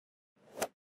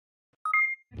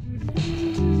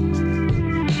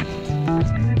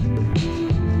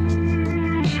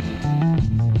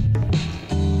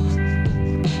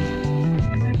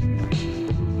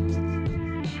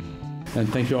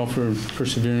thank you all for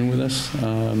persevering with us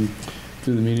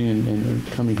through the meeting and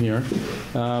coming here.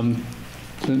 I'd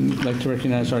like to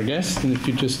recognize our guests, and if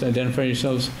you just identify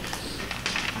yourselves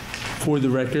for the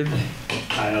record.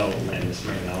 Kyle Landis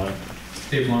Marinella.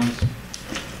 Dave Lawrence.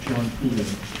 John Pooley.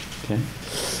 Okay.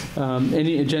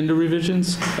 Any agenda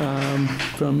revisions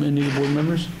from any of the board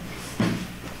members?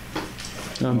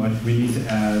 We need to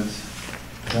add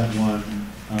that one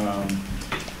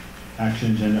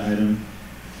action agenda item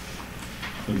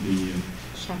for the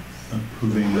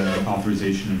approving the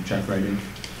authorization of check writing.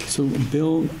 So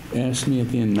Bill asked me at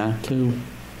the end not to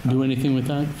do anything with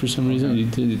that for some reason. He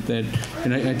did that,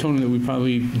 and I told him that we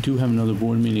probably do have another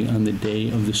board meeting on the day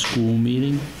of the school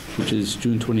meeting, which is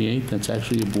June 28th. That's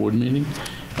actually a board meeting.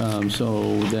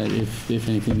 So that if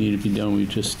anything needed to be done, we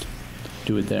just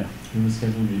do it there. In the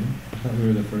scheduled meeting? I thought we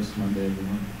were the first Monday of the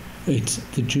month. It's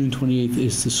the June 28th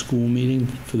is the school meeting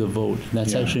for the vote.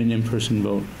 That's actually an in-person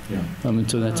vote. Yeah.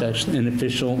 And so that's actually an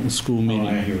official school meeting.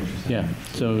 I hear what you're saying. Yeah.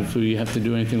 So if we have to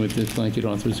do anything with this blanket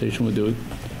authorization, we'll do it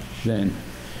then.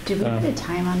 Did we put a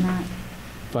time on that?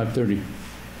 5:30.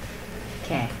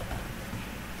 Okay.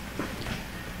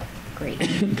 Great.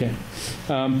 Okay.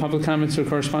 Public comments or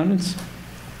correspondence?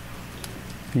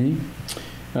 Any?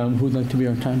 Who'd like to be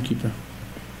our timekeeper?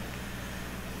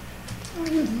 I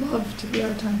would love to be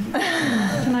our timekeeper.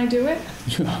 Can I do it?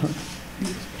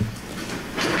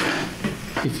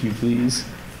 If you please.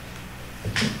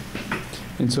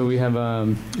 And so we have,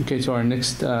 okay, so our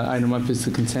next item up is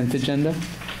the consent agenda,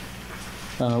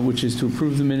 which is to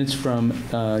approve the minutes from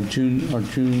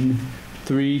June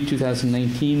 3,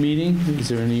 2019 meeting. Is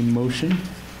there any motion?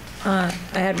 I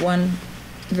had one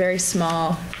very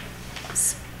small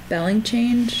spelling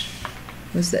change.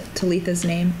 Was that Talitha's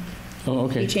name? Oh,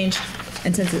 okay. He changed,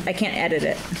 and since I can't edit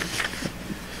it.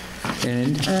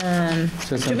 And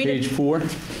so it's on page 4.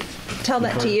 Tell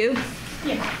that to you.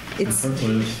 Yeah. It's.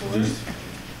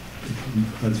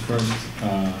 Let's first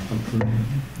approve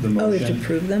the motion. Oh, we have to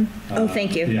approve them? Oh,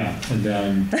 thank you. Yeah, and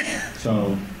then,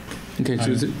 so. Okay,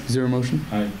 so is there a motion?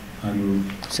 I move.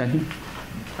 Second?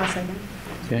 I'll second.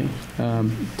 Okay.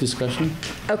 Discussion?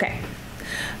 Okay.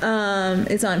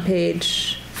 It's on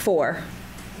page 4,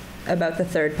 about the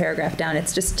third paragraph down.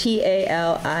 It's just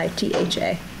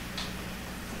Talitha.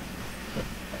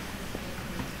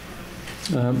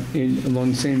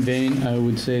 Along the same vein, I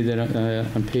would say that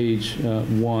on page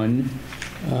 1,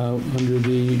 under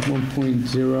the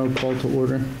 1.0 call to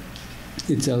order,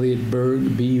 it's Elliot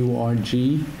Berg,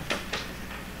 B-U-R-G,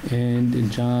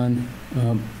 and John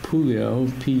Puleo,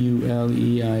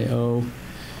 P-U-L-E-I-O,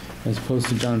 as opposed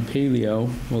to John Paleo,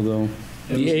 although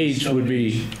the age would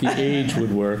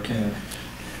work.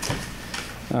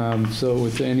 So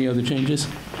with any other changes?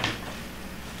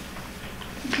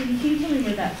 Can you tell me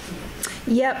where that?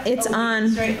 Yep, it's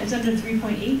on. Sorry, it's under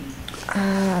 3.8.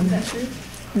 Is that true?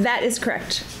 That is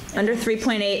correct. Under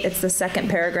 3.8, it's the second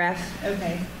paragraph.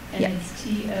 Okay. And Yep. it's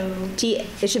T-O.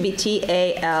 It should be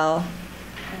T-A-L-I-T-H-A.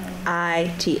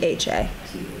 T-H-A.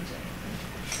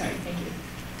 Sorry, thank you.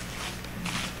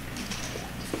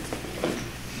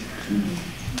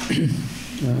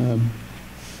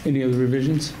 Any other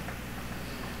revisions?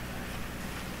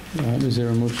 Is there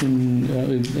a motion?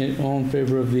 All in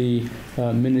favor of the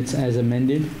minutes as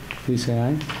amended, please say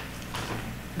aye.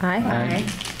 Aye.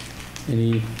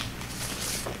 Any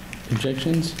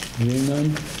objections? Hearing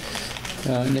none.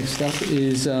 Next up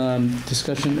is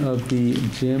discussion of the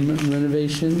gym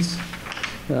renovations,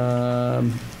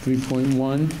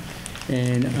 3.1.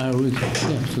 And I would,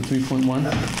 so 3.1.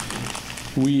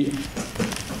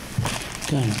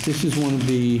 This is one of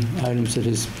the items that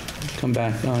has come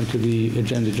back onto the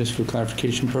agenda just for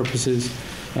clarification purposes.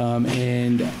 I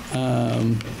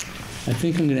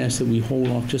think I'm going to ask that we hold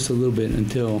off just a little bit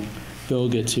until Bill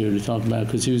gets here to talk about it,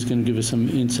 because he was going to give us some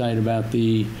insight about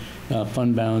the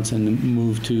fund balance and the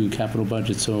move to capital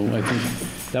budget. So I think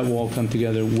that will all come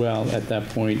together well at that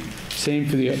point. Same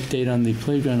for the update on the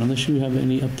playground, unless you have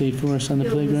any update for us on the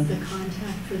playground? Bill was the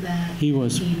contact for that. He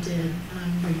was. He did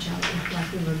reach out with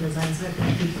Black River Design, so I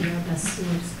think he'd be our best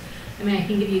source. I mean, I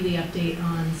can give you the update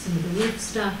on some of the roof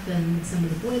stuff and some of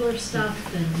the boiler stuff.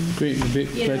 And Great,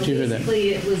 glad to hear that.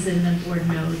 Basically, it was in the board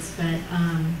notes, but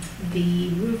the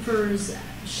roofers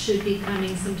should be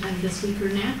coming sometime this week or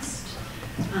next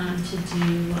to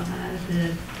do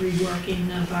the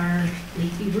reworking of our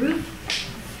leaky roof.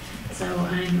 So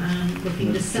I'm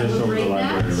looking to celebrate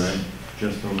that. Just over the library, right?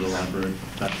 Just over the library,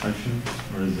 that section?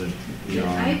 Or is it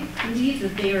beyond? I believe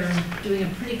that they are doing a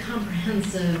pretty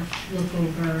comprehensive look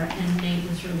over, and Nate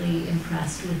was really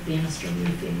impressed with Bannister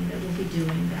Roofing that will be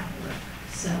doing that work.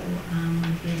 So I'm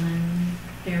feeling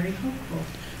very hopeful.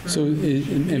 for So,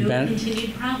 and no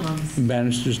continued problems.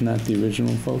 Bannister's not the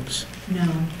original folks? No,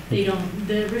 they don't,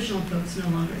 the original folks no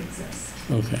longer exist.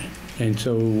 Okay. And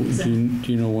so,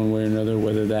 do you know one way or another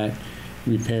whether that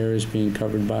repair is being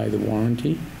covered by the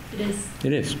warranty? It is.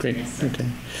 It is, great, Yes, sir. okay.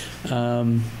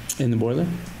 And the boiler?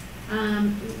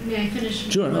 May I finish?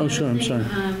 Sure. one Oh, other sure, I'm thing,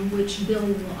 sorry. Which Bill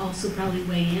will also probably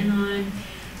weigh in on.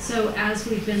 So as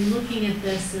we've been looking at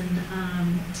this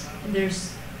and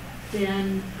there's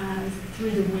been,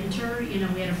 through the winter, you know,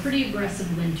 we had a pretty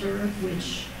aggressive winter,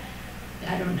 which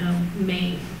I don't know,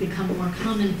 may become more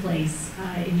commonplace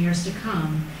in years to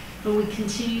come. But we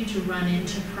continue to run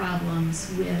into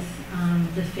problems with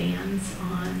the fans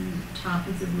on top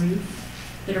of the roof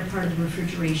that are part of the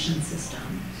refrigeration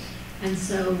system. And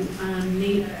so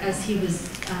Nate, as he was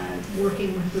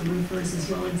working with the roofers as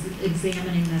well as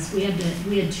examining this, we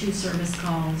had 2 service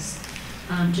calls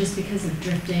just because of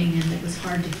drifting, and it was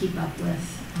hard to keep up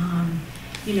with.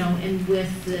 You know, and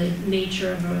with the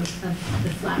nature of the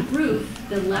flat roof,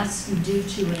 the less you do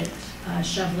to it,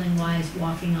 shoveling wise,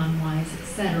 walking on wise,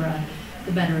 etc.,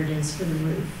 the better it is for the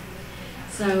roof.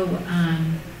 So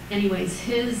anyways,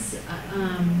 his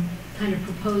kind of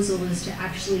proposal is to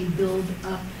actually build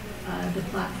up the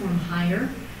platform higher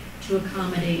to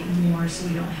accommodate more, so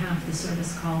we don't have the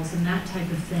service calls and that type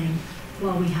of thing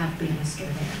while we have banister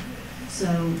there.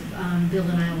 So Bill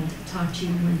and I will talk to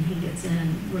you when he gets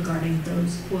in regarding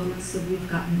those quotes that we've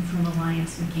gotten from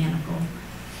Alliance Mechanical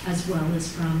as well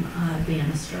as from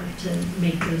Bannister to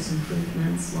make those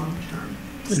improvements long term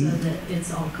so that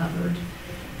it's all covered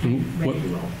and ready to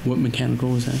roll. What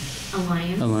mechanical was that?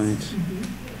 Alliance. Alliance. Mhm.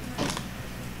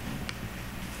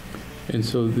 And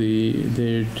so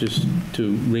they're just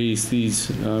to raise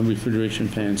these refrigeration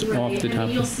fans off Right, the I top.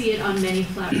 mean, you'll see it on many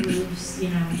flat roofs, you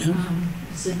know,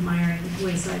 just admiring the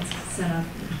Wayside's set up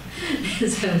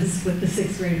as I was with the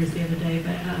 6th graders the other day,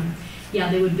 but yeah,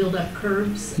 they would build up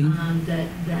curbs that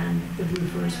then the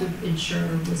roofers would ensure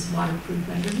was waterproof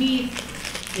underneath,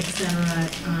 et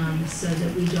cetera, so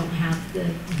that we don't have the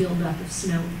buildup of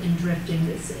snow and drifting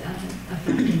that's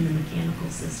affecting the mechanical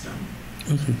system.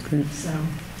 Okay, great. So,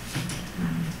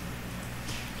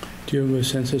 Do you have a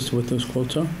sense as to what those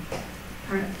quotes are?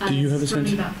 Do you have a it's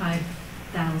running sense? about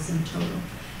 5,000 total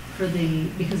for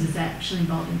because it's actually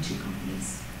involved in 2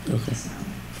 companies. Okay. So,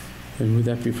 And would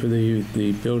that be for the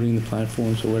building, the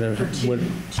platforms, or whatever? for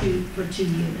two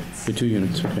units. For 2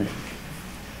 units, okay.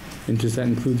 And does that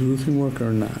include the roofing work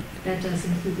or not? That does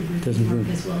include the Does roofing work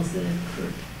include- as well as the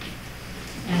curb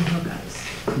and hookups.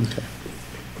 Okay.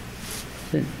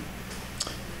 Great.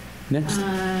 Next.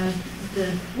 The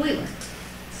boiler.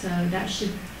 So that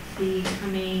should be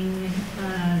coming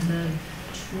the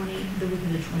week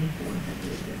of the 24th, I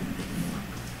believe they're going to be more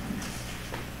on that.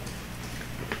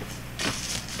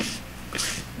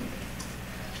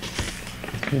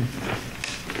 Okay.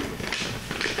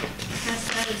 Past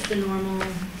that is the normal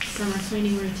summer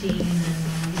cleaning routine,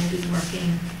 and we'll be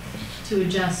working to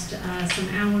adjust some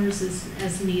hours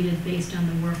as needed based on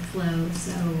the workflow.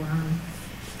 So,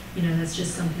 you know, that's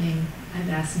just something I've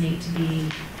asked Nate to be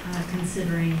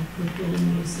considering with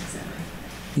building use, et cetera.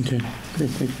 Okay, great,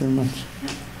 thank you very much.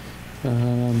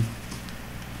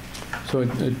 So I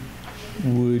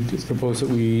would propose that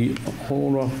we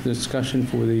hold off the discussion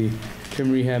for the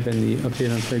gym rehab and the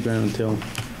update on playground until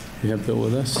we have Bill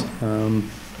with us.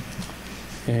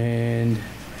 And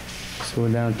so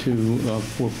we're down to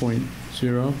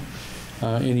 4.0.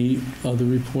 Any other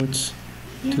reports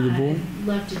to the board? I'd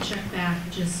love to check back.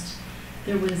 Just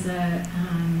there was a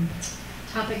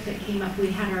topic that came up. We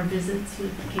had our visits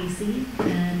with Casey,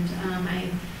 and I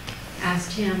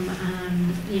asked him,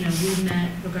 you know, we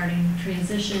met regarding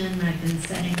transition. I've been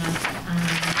setting up,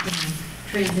 you know,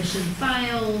 transition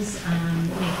files,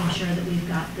 making sure that we've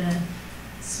got the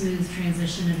smooth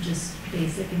transition of just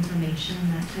basic information,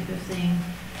 that type of thing.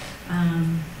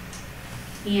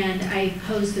 And I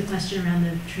posed the question around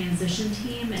the transition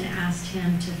team and asked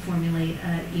him to formulate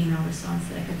an email response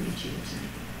that I could reach you tonight.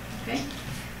 Okay?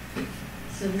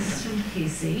 So this is from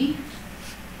Casey.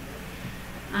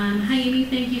 Hi Amy,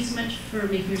 thank you so much for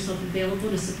making yourself available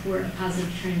to support a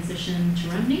positive transition to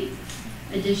Rumney.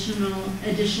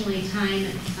 Additionally, time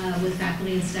with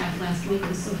faculty and staff last week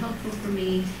was so helpful for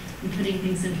me in putting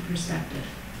things into perspective.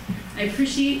 I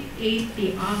appreciate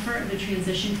the offer of a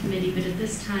transition committee, but at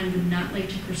this time would not like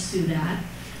to pursue that.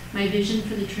 My vision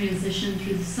for the transition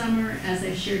through the summer, as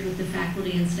I shared with the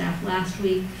faculty and staff last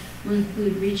week, will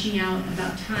include reaching out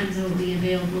about times I will be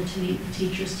available to meet with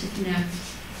teachers to connect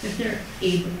if they're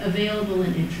available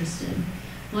and interested.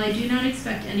 While I do not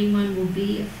expect anyone will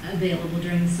be available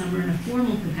during the summer in a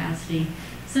formal capacity,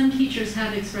 Some teachers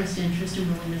have expressed interest and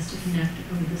willingness to connect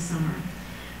over the summer.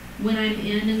 When I'm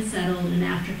in and settled and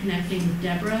after connecting with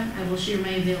Deborah, I will share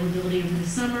my availability over the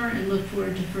summer and look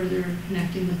forward to further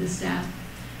connecting with with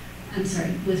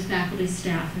faculty,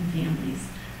 staff, and families.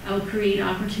 I will create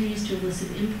opportunities to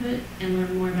elicit input and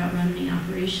learn more about running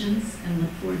operations and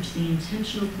look forward to the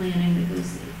intentional planning that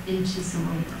goes into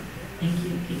summer work. Thank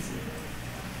you, Casey.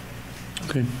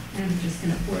 Okay, And I'm just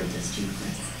going to forward this to you,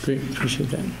 Chris. great, appreciate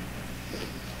that.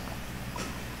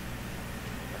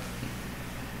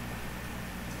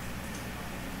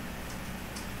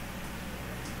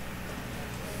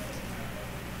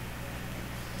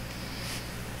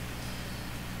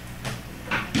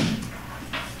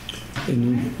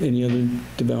 Any other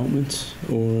developments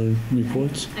or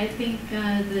reports? I think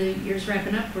the year's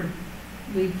wrapping up.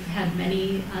 We've had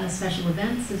many special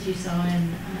events, as you saw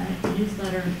in the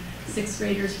newsletter. Sixth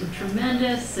graders were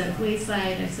tremendous at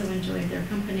Wayside. I so enjoyed their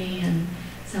company, and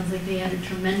sounds like they had a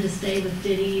tremendous day with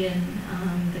Diddy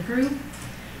and the crew.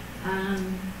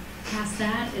 Past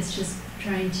that, it's just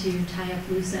trying to tie up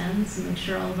loose ends and make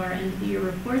sure all of our end of the year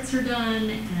reports are done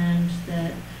and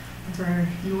that our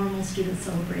normal student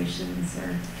celebrations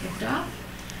are kicked off.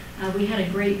 We had a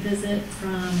great visit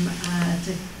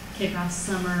to kick off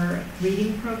summer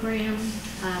reading program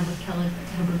with Keller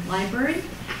Hubbard Library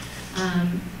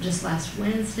just last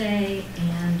Wednesday,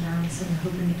 and so we're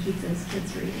hoping to keep those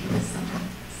kids reading this summer.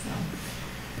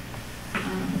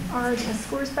 So, Are test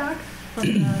scores back?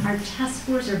 our test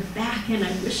scores are back, and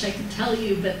I wish I could tell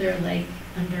you, but they're like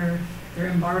they're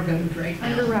embargoed right now.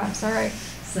 Under wraps, all right.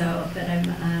 So, but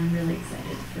I'm really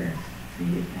excited for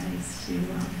you guys to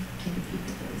take a peek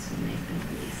at those when they've been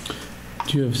released.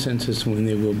 Do you have a sense as to when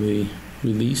they will be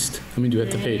released? I mean, do you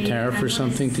have to pay a tariff or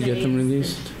something to get them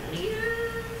released? I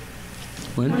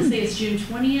want to When? say it's June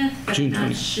 20th, but June I'm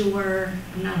not 20th. sure.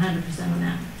 I'm not 100% on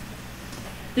that.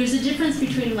 There's a difference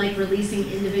between like releasing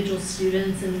individual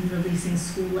students and releasing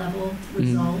school level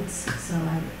results. So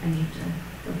I need to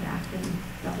go back and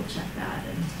double check that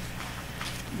and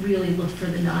really look for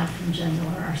the nod from Jen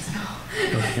Miller Arsenal.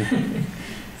 Okay.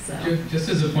 So Just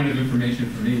as a point of information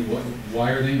for me,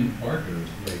 why are they embargoed?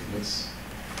 Like, what's?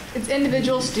 It's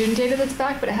individual student data that's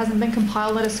back, but it hasn't been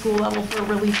compiled at a school level for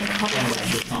release in the public.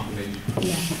 The compilation.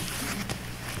 yeah.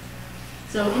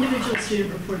 So individual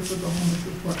student reports will go home with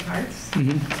report cards,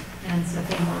 Mhm. and so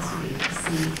families will be able to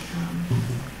see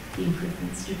the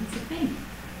improvements students have made.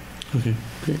 Okay,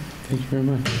 great. Thank you very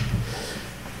much.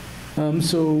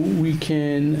 So we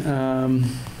can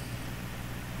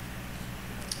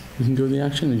go to the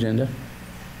action agenda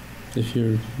if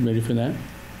you're ready for that.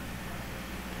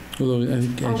 Although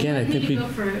again, I think we we. go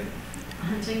for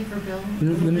hunting for Bill. You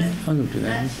know, I'll go do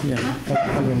that. Yeah,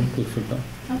 I'll go look for Bill.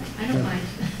 Oh, I don't Yeah. mind.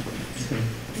 So,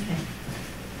 Okay.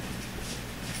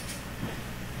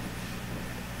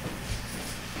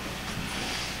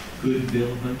 Good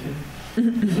Bill hunting?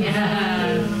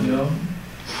 Yeah. No?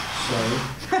 Sorry.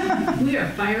 We are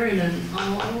firing on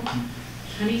all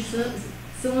honey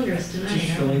cylinders tonight.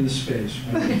 Just filling the space.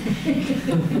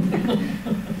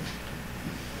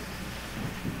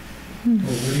 Well,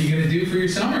 what are you going to do for your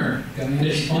summer? Got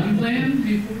any fun planned?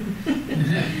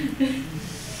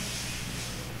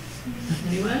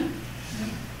 Anyone?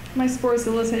 My Sports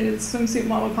Illustrated swimsuit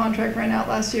model contract ran out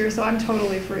last year, so I'm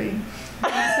totally free.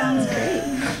 That sounds great.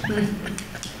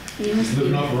 You must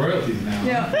Living be, off royalties now.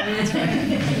 Yeah, That's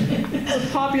right. it's a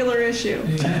popular issue.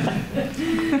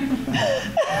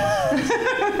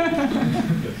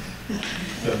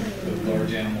 The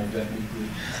large animal vet weekly.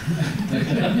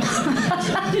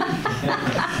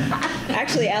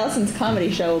 Actually, Allison's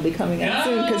comedy show will be coming out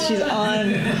soon because she's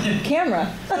on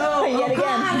camera yet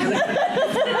again.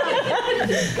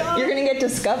 You're gonna get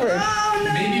discovered.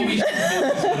 Maybe we should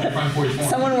focus on the front porch forum.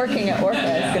 Someone working at Orca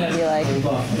is gonna be like,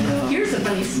 Here's a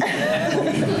funny story.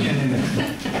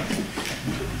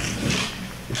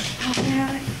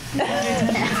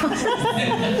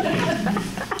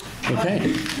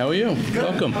 Okay, how are you?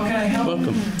 Welcome.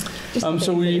 Welcome.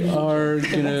 So we are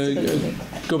going to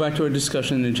go back to our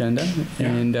discussion agenda,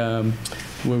 and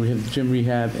where we have the gym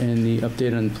rehab and the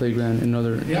update on the playground and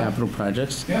other capital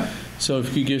projects. Yeah. So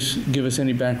if you could give us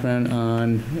any background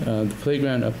on the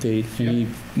playground update, any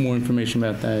more information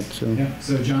about that. So Yeah,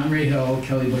 so John Rayhill,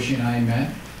 Kelly Bushy, and I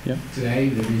met Yep. today.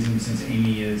 The reason, since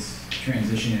Amy is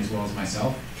transitioning as well as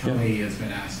myself, Yep. Kelly has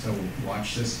been asked to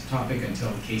watch this topic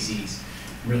until Casey's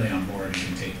really on board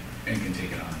and can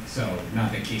take it on. So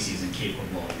not that Casey's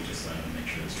incapable, we just let him make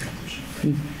sure this transition is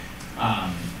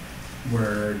right.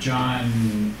 Where John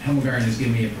Himmelgarten has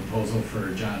given me a proposal for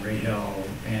John Rayhill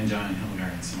and John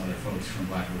Himmelgarten and some other folks from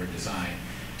Black River Design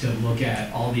to look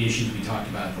at all the issues we talked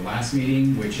about at the last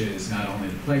meeting, which is not only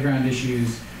the playground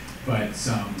issues, but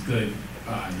some good,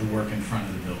 the work in front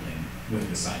of the building with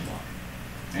the sidewalk.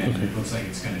 And Okay. it looks like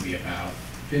it's gonna be about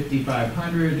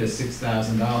 $5,500 to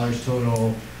 $6,000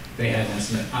 total. They had an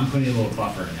estimate, I'm putting a little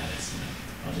buffer in that estimate,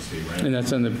 I'll just be right. And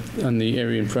that's on the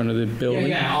area in front of the building?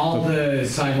 Yeah, all the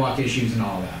sidewalk issues and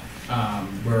all that.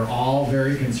 We're all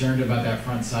very concerned about that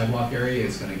front sidewalk area.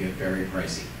 It's gonna get very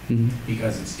pricey Mhm.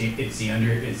 because it's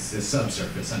the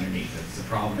subsurface underneath. It's the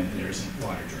problem that there isn't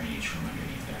water drainage from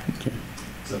underneath that. Okay.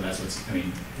 So that's what's, I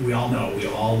mean, we all know, we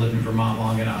all lived in Vermont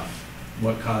long enough.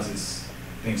 What causes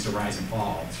things to rise and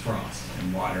fall? It's frost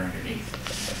and water underneath.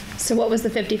 So what was the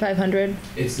 5,500?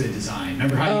 It's the design.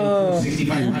 Remember how you Oh. approved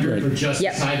 6,500 for just the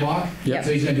Yep. sidewalk? Yep.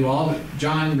 So he's gonna do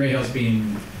John Rahale's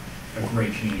being a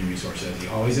great community resource, as he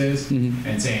always is, Mhm.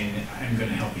 and saying, I'm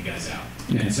gonna help you guys out.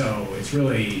 Okay. And so it's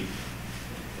really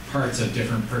parts of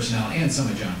different personnel and some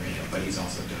of John Rahale, but he's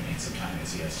also donating some time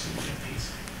as he has to the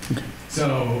piece. Okay.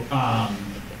 So, I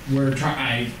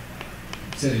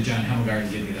said to John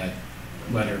Hemmelgarten, give me that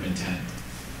letter of intent,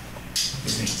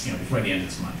 before the end of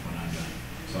this month when I'm done,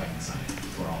 so I can sign it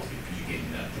for all of you, because you gave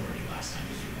me that authority last time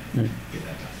to do that, Right. get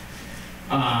that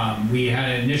done. We had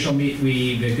an initial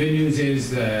the good news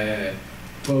is the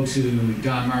folks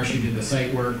Don Marsh, who did the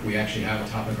site work, we actually have a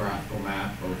topographical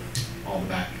map of all the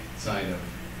back side of,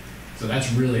 so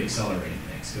that's really accelerating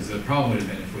things, because the problem would have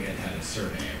been if we had had to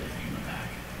survey everything in the back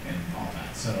and all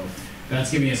that. So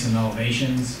that's giving us some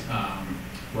elevations.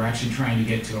 We're actually trying to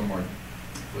get to a more,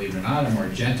 believe it or not, a more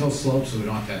gentle slope, so we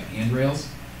don't have to have handrails,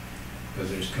 because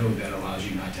there's code that allows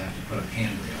you not to have to put up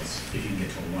handrails if you can get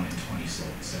to a 1 in 20 slope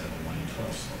instead of a 1 in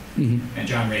 12 slope. Mhm. And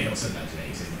John Rahale said that today.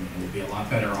 He said we'll be a lot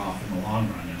better off in the long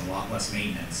run and a lot less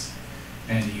maintenance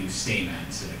and use stay mat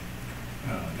instead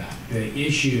of that. The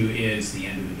issue is the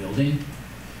end of the building.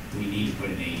 We need to put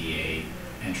an ADA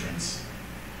entrance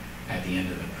at the end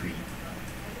of the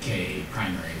pre-K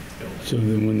primary building. So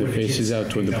then when the where face kids is out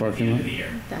start toward the picking up at parking end lot? of the year.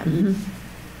 That, Mhm.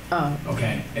 oh,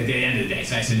 Okay, at the end of the day.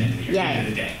 So I said end of the year. Yeah. End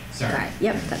of the day. Sorry. right,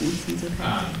 yep, that makes sense, okay.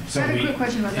 So I have we- a quick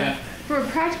question about yeah. that. From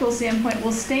a practical standpoint,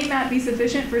 will stay mat be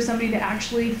sufficient for somebody to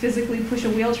actually physically push a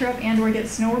wheelchair up and or get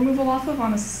snow removal off of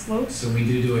on a slope? So we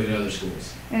do it at other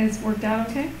schools. And it's worked out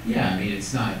okay? Yeah, I mean,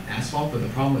 it's not asphalt, but the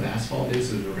problem with asphalt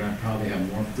is we're gonna probably have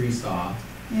more freeze thaw.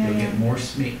 Yeah, It'll yeah. get more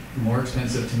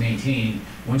expensive to maintain.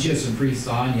 Once you have some freeze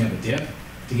thaw and you have a dip,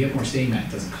 to get more stay mat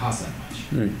doesn't cost that much.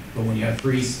 Right. But when you have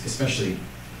freeze, especially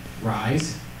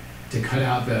rise, to cut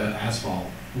out the asphalt,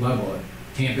 level it,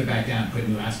 tamp it back down, put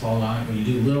new asphalt on it, when you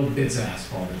do little bits of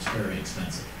asphalt, it's very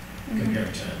expensive Mhm.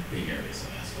 compared to big areas of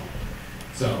asphalt.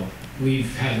 So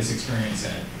we've had this experience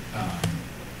at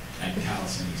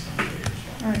Callis and East Montpelier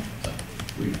as well. All right. So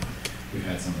we've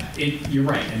had some of that. You're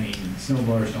right, I mean,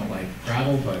 snowblowers don't like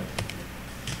gravel, but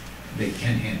they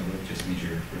can handle it, just means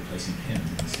you're replacing pins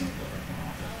in the snowblower more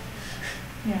often.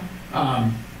 Yeah.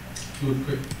 Real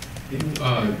quick,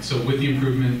 so with the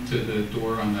improvement to the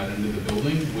door on that end of the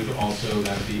building, would also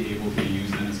that be able to be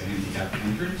used then as a handicap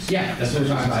entrance? Yeah, that's what we're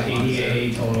talking about,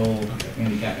 ADA, total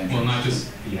handicap entrance. Well, not just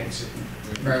the exit.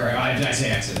 Right, I say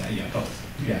exit, yeah, both.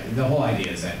 Yeah, the whole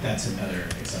idea is that that's another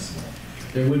accessible.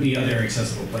 There would be other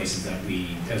accessible places that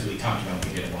as we talked about,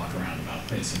 we did a walk around about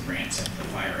putting some ramps at the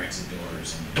fire exit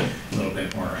doors and a little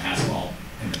bit more asphalt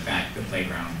in the back, the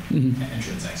playground Mhm.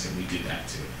 entrance exit, we do that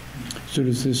too. So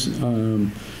does this,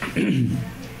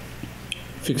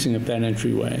 fixing up that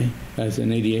entryway as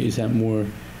an ADA, is that more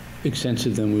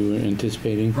extensive than we were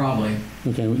anticipating? Probably,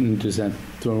 Okay, and does that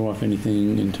throw off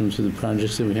anything in terms of the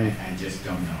projects that we have? I just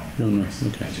don't know. Don't know,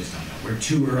 okay. I just don't know. We're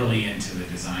too early into the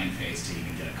design phase to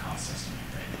even get a cost estimate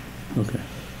right now. Okay.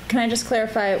 Can I just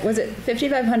clarify, was it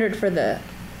 5,500 for the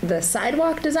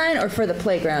sidewalk design or for the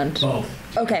playground? Both.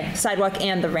 Okay, sidewalk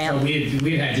and the So ramp.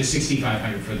 we had just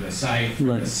 6,500 for the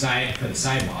Right. for the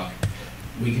sidewalk.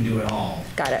 We can do it all.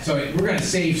 Got it. So we're gonna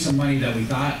save some money that we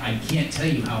thought. I can't tell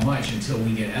you how much until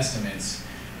we get estimates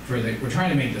for we're trying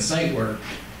to make the site work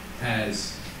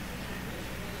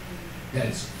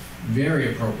that's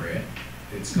very appropriate.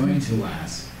 It's going to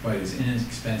last, but as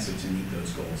inexpensive to meet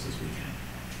those goals as we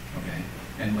can. Okay?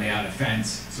 And lay out a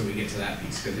fence so we get to that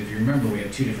piece. Because if you remember, we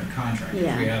have two different contractors.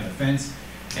 Yeah. We have the fence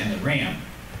and the ramp.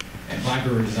 And Black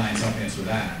River Design's helping us with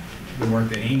that. The work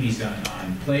that Amy's done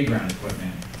on playground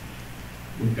equipment,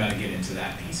 we've got to get into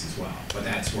that piece as well. But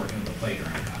that's working with the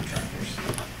playground contractors.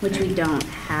 Which we don't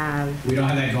have We don't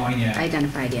have that going yet.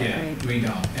 identified yet, Yeah, right? we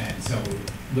don't. And so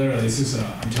literally, this is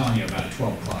I'm telling you, about a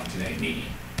 12 o'clock today meeting.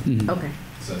 Mhm. Okay,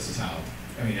 So this is how,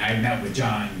 I mean, I met with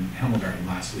John Hemmelgarten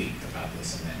last week about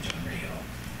this, and then John Rahale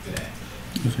today.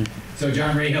 Okay. So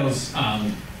John Rahale's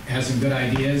has some good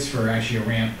ideas for actually a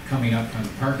ramp coming up from the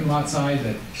parking lot side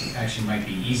that actually might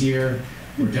be easier.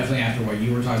 We're definitely after what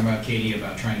you were talking about, Katie,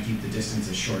 about trying to keep the distance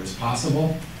as short as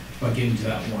possible, but getting to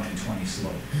that 1 in 20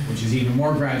 slope, which is even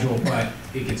more gradual, but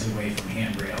it gets away from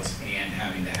handrails and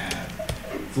having to have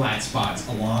flat spots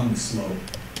along the slope,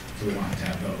 so we don't have to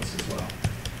have those as well.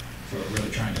 So we're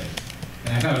really trying to,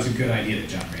 and I thought it was a good idea that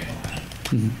John Randall had.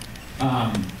 Mhm.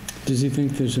 Does he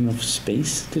think there's enough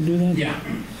space to do that? Yeah.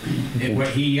 Okay.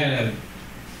 He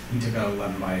took out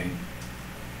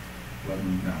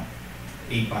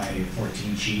 8 by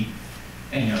 14 sheet,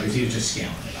 and he was just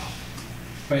scaling it off.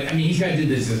 But I mean, he's got to do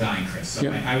this design, Chris, so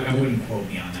Yep. I wouldn't quote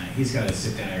me on that. He's got to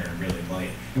sit there and really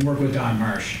and work with Don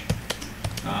Marsh,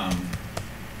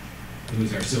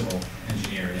 who's our civil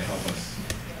engineer, to help us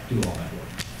do all that work.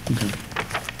 Okay.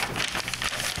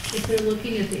 If they're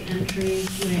looking at the entry,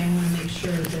 I want to make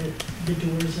sure that the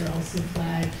doors are also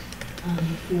flagged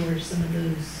for some of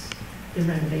the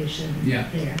renovation Yeah.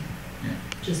 there. Yeah.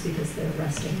 Just because they're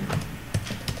rusting out.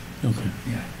 Okay.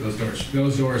 Yeah, those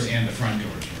doors and the front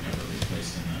doors were never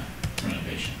replaced in the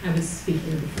renovation. I was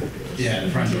speaking of the front doors. Yeah,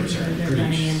 the front doors are They're pretty-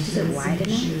 running into Is it the wide same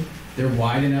enough? issue. They're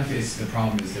wide enough, the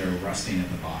problem is they're rusting at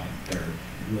the bottom. They're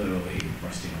literally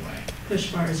rusting away.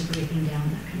 Push bars are breaking down,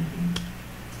 that kind of thing.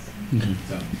 Okay.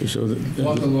 So So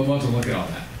we'll have to look at all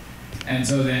that. And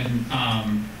so then,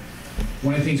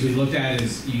 one of the things we looked at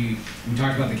is we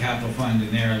talked about the capital fund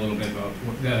in there a little bit about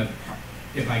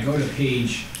if I go to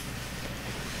page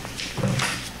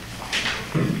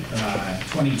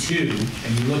 22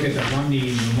 and you look at the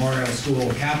Rumney Memorial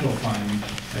School Capital Fund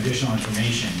additional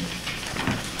information,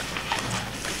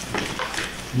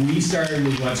 we started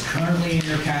with what's currently in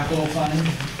your capital fund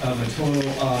of a total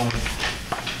of,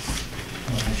 I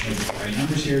should have the right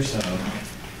numbers here, so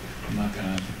I'm not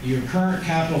gonna, your current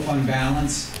capital fund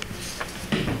balance,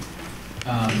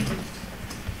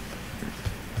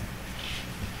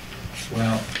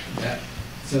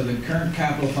 so the current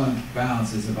capital fund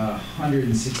balance is about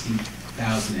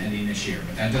 160,000 ending this year,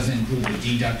 but that doesn't include the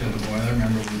deduct of the boiler.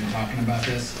 Remember, we've been talking about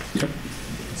this? Yep.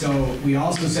 So we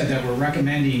also said that we're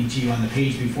recommending to you on the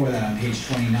page before that, on page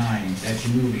 29, that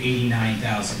you move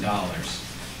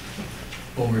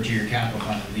 $89,000 over to your capital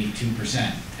fund and leave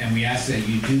 2%. And we asked that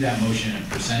you do that motion in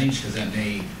percentage, because that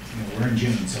may, we're in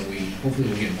June, so hopefully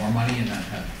we'll get more money and not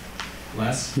have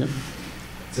less. Yep.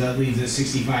 So that leaves us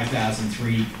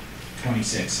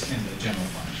 $65,326 in the general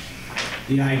fund.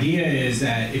 The idea is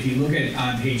that if you look at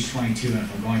on page 22, and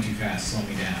if I'm going too fast, slow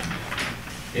me down,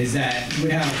 is that you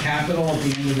would have a capital at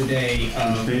the end of the day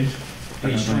of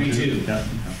page 22. Yeah.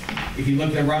 If you look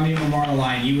at the Rumney Memorial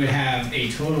line, you would have a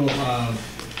total of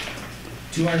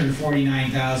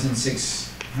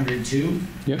 249,602.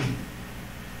 Yep.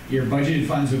 Your budgeted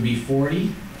funds would be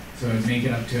 40, so it'd make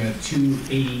it up to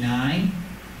 289.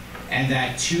 And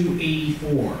that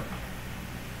 284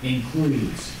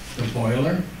 includes the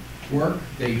boiler work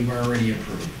that you've already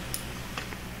approved,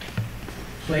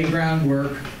 playground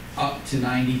work up to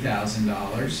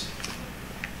 $90,000,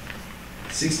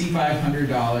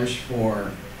 $6,500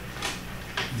 for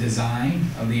design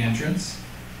of the entrance,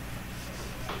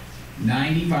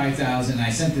 $95,000. I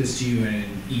sent this to you in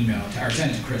an email, or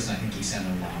sent it to Chris, and I think he sent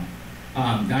it along.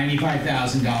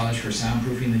 $95,000 for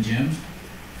soundproofing the gym.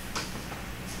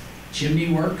 Chimney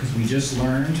work, because we just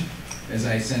learned, as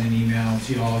I sent an email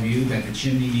to all of you, that the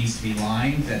chimney needs to be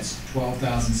lined. That's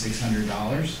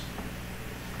 $12,600.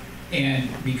 And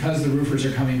because the roofers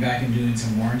are coming back and doing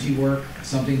some warranty work,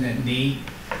 something that Nate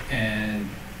and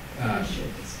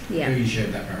Yeah. you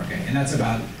shared that part, okay? And that's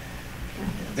about,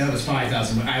 that was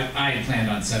 5,000. I had planned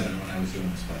on 7 when I was doing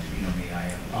this budget. You know me,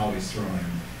 I always throw in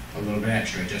a little bit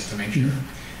extra just to make sure.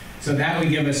 So that would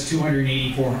give us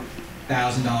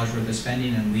 $284,000 worth of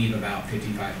spending and leave about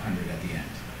 $5,500 at the end.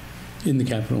 In the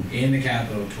capital. In the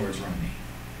capital towards Rumney.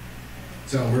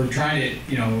 So we're trying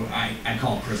to, I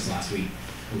called Chris last week,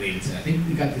 who later said, I think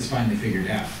we got this finally figured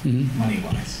out,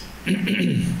 money-wise, for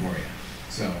you.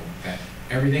 So that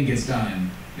everything gets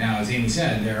done. Now, as Amy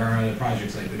said, there are other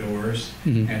projects like the doors,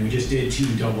 and we just did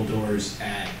 2 double doors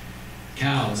at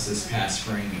Cal's this past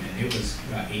spring, and it was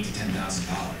about $8,000 to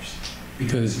 $10,000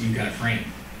 because you got a frame.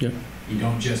 Yep. You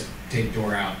don't just take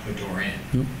door out, put door in.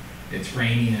 Yep. It's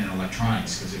framing and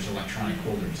electronics, because there's electronic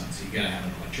holders on. So you got to have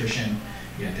an electrician,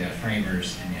 you have to have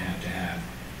framers, and you have to have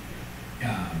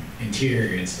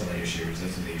interior installers.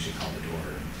 That's what they usually call the door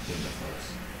and window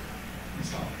close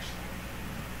installers.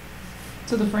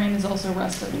 So the frame is also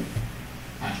rusted.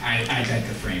 I like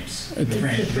the frames. The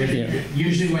Frame.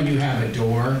 Usually when you have a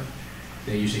door,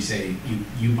 they usually say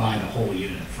you buy the whole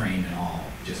unit, frame and all,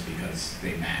 just because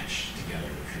they match together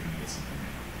if you're going to get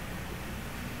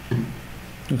something.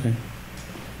 Okay.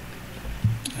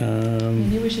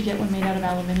 Maybe we should get one made out of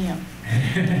aluminium.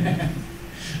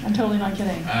 I'm totally not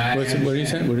kidding. What are you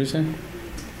saying? What are you saying?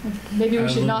 Maybe we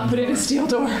should not put in a steel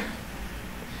door.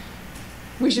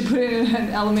 We should put in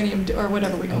an aluminium, or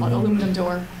whatever we call it, aluminum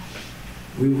door.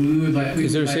 We would let,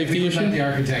 Is there a safety we would let issue? the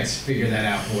architects figure that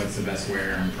out for what's the best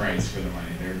wear and price for the money.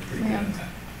 They're pretty good at that.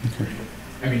 Okay.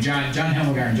 I mean, John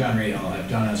Hemmelgar and John Radel have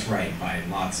done us right by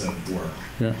lots of work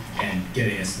Yeah. and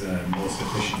getting us the most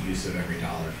efficient use of every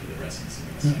dollar for the residents of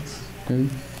Middlesex. Good.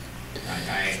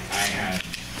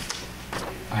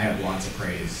 I have lots of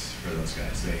praise for those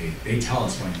guys. They tell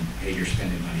us when, hey, you're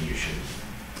spending money you should.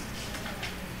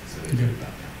 So they're good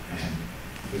about that. And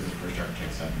they're the first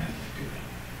architects I've met to do that.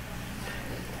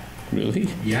 Really?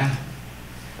 Yeah,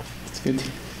 That's good.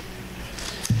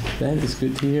 That is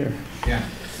good to hear. yeah.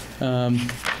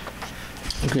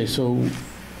 Okay, so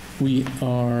we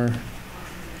are,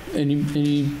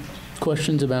 any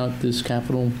questions about this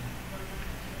capital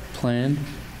plan?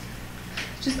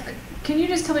 Just, can you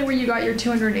just tell me where you got your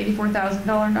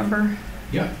 $284,000 number?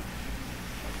 Yep.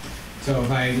 So if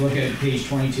I look at page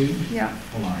 22, Yeah.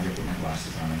 hold on, I gotta put my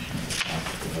glasses on. I shouldn't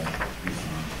have these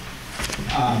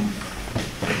on.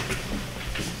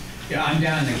 Yeah, I'm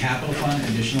down in the capital fund,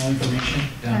 additional information,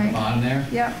 down at Right. the bottom there.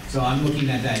 Yeah. So I'm looking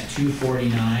at that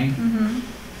 249. Mm-hmm.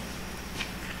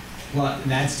 Plus,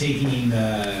 that's taking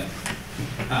the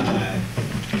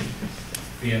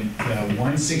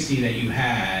 160 that you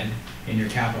had in your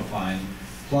capital fund,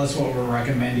 plus what we're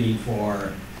recommending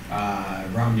for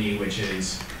Rumney, which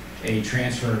is a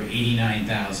transfer of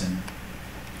 89,000.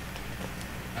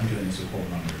 I'm doing this with whole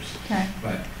numbers, Okay.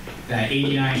 but that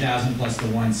 89,000 plus the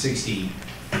 160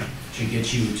 should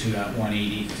get you to that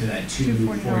 180, to that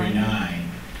 249.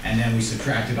 And then we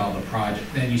subtracted all the project.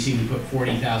 Then you see we put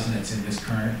 40,000 that's in this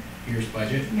current year's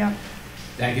budget. Yeah.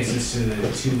 That gets us to the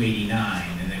 289,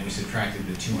 and then we subtracted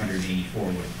the 284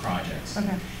 with projects.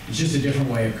 Okay. It's just a different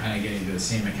way of kind of getting to the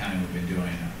same accounting we've been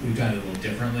doing. We've done it a little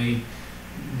differently.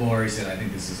 Lori said, I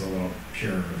think this is a little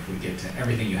purer if we get to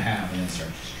everything you have and then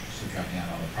start subtracting out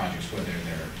all the projects, whether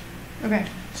they're Okay.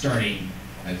 starting,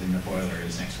 as in the boiler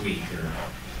is next week, or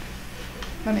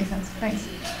That makes sense. Thanks.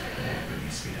 it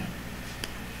needs to be done.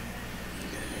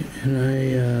 And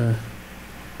I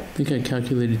think I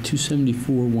calculated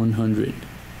 274,100,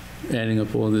 adding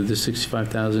up all the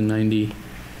 65,090,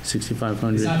 It's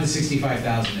 6,500 not the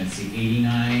 65,000, it's the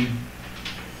 89.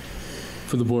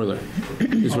 for the boiler,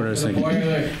 is what I was For the thinking.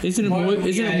 boiler, Isn't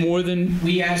it more than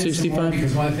we added some more 65?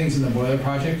 because one of the things in the boiler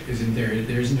project isn't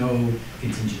there's no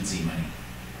contingency money.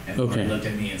 And Lori Okay. looked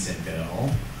at me and said,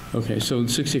 Bill. Okay, so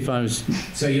 65 is,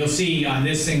 So you'll see on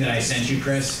this thing that I sent you,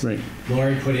 Chris, right,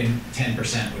 Lori put in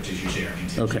 10%, which is usually our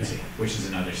contingency, which is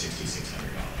another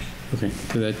 $6,600. okay,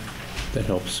 so that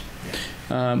helps.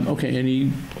 Okay,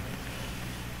 any,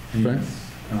 Brent? Yes.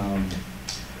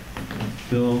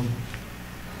 Bill,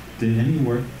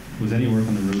 was any work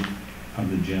on the roof of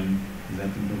the gym, has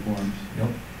that been performed? Nope.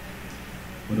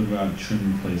 What about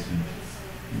trim replacement?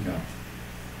 No.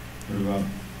 What about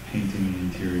painting the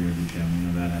interior of the gym?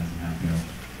 No, that hasn't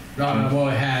happened. Well,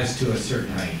 it has to a certain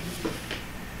height.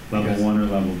 Level 1 or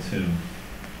level 2?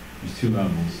 There's 2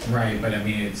 levels. Right, but I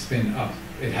mean, it's been up,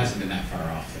 it hasn't been that far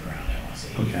off the ground, I want to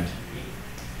say. Okay.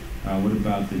 What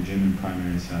about the gym and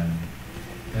primary side?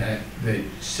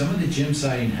 Some of the gym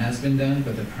siding has been done,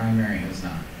 but the primary has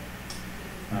not.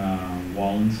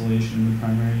 Wall insulation in the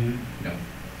primary unit? No.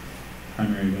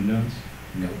 Primary windows?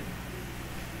 No.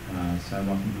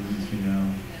 Sidewalk improvements, we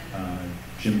know.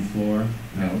 Gym floor?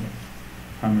 No.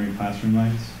 Primary classroom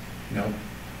lights? No.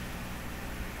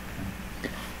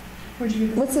 Where'd you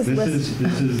get What's this list?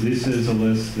 This is a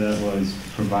list that was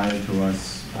provided to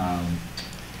us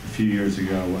a few years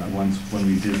ago, once when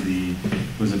we did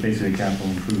was basically a capital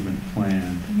improvement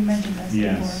plan. You mentioned this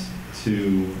Yes,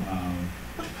 to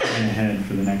plan ahead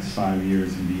for the next 5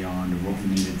 years and beyond of what we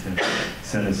needed to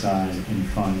set aside in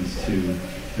funds to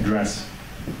address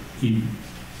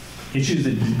issues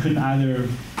that we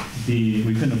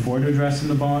couldn't afford to address in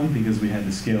the bond because we had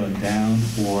to scale it down,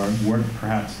 or weren't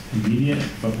perhaps immediate,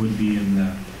 but would be in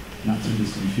the not so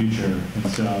distant future. And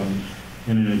so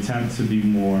in an attempt to be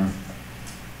more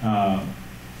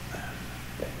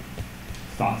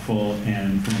thoughtful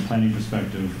and from a planning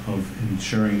perspective of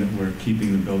ensuring that we're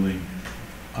keeping the building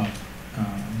up,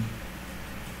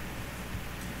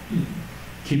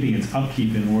 keeping its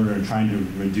upkeep in order, trying to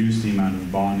reduce the amount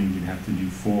of bonding you'd have to do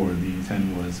forward. The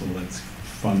intent was, well, let's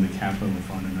fund the capital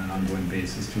fund on an ongoing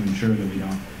basis to ensure that we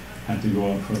don't have to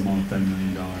go up for a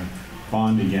multi-million-dollar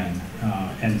bond again.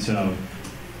 And so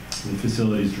the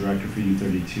facilities director for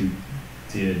U32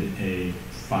 did a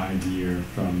 5-year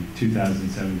from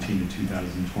 2017 to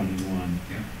 2021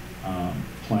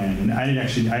 plan. And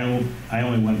I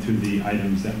only went through the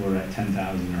items that were at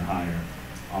 10,000 or higher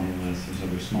on the list. There's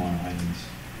other smaller items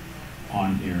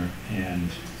on here, and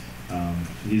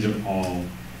these are all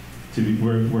to be,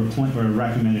 we're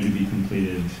recommended to be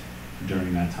completed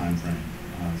during that time frame.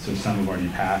 So some have already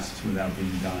passed without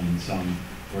being done, and some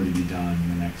are to be done in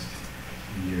the next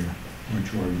year,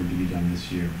 which were to be done this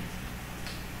year.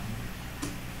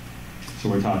 So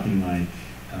we're talking like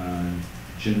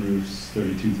gym roofs,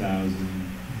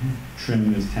 32,000,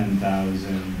 trim is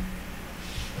 10,000,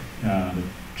 the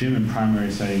gym and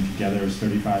primary setting together is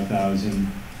 35,000.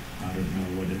 I don't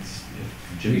know what it's, if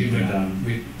gym's been done.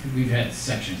 We've had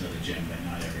sections of the gym, but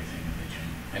not everything of the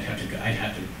gym. I'd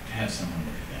have to have someone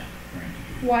look at that.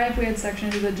 Why, if we had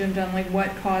sections of the gym done, like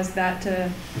what caused that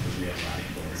to? Because we have rotting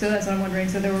boards. So that's what I'm wondering.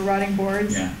 So there were rotting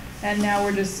boards? Yeah. And now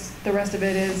we're just, the rest of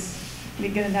it is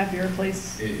going to have to be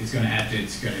replaced? It's going to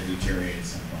deteriorate at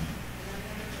some point.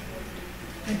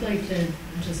 I'd like to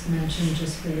just mention,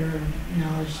 just for your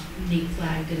knowledge, Nate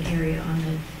flagged an area on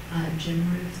the gym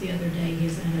roof the other day. He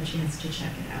hasn't had a chance to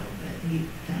check it out, but he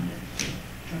found it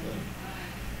troubling.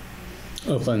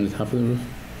 Up on the top of the roof?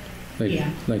 Like,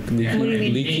 Yeah. Like What do you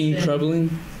mean? leaking, It's troubling?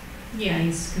 Yeah,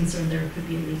 he's concerned there could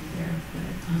be a leak there, but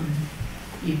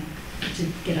to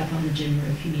get up on the gym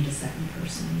roof, you need a second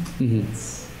person. Mm-hmm.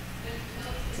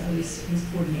 So he's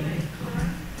coordinating with Connor.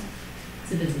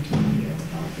 It's a busy time of year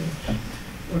with all the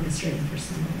orchestrating for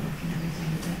summer work and everything.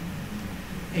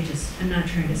 But I'm not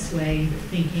trying to sway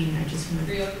thinking. I just want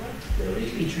to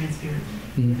be transparent.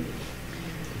 Mm-hmm.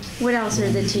 What else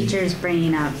are the teachers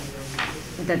bringing up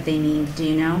that they need? Do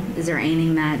you know? Is there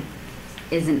anything that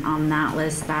isn't on that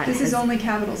list that This is only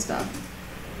capital stuff.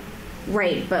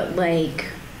 Right, but like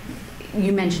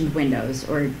you mentioned windows,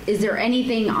 or is there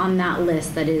anything on that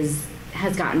list that has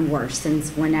gotten worse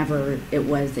since whenever it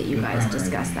was that you The guys primary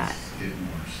discussed that? is getting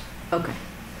worse. Okay.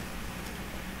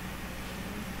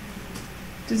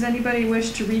 Does anybody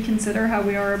wish to reconsider how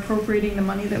we are appropriating the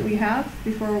money that we have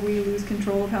before we lose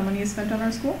control of how money is spent on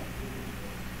our school?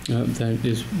 That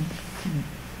is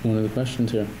one of the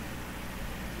questions here.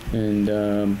 And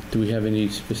do we have any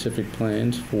specific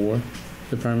plans for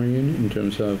the primary unit in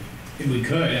terms of? If we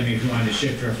could, I mean, if we wanted to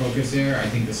shift our focus there, I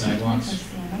think the sidewalks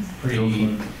pretty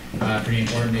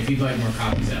important. If you'd like more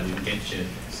copies of that, we can get you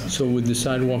some. So would the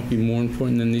sidewalk be more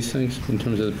important than these things in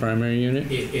terms of the primary unit?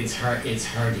 It's hard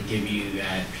to give you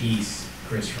that piece,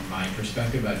 Chris, from my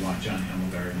perspective. I'd want John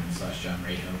Himmelgarden / John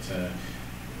Rayhill to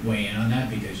weigh in on that,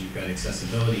 because you've got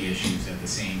accessibility issues at the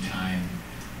same time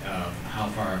of how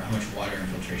much water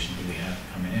infiltration do we have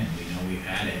coming in. We know we've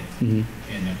had it Mm-hmm.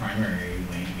 in the primary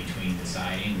lane between the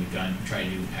siding. We've tried to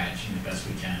do patching the best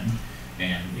we can,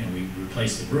 and we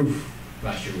replaced the roof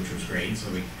last year, which was great.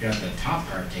 So we got the top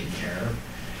part taken care of,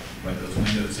 but those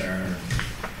windows are,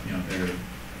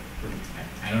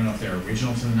 I don't know if they're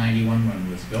original to the 91 when it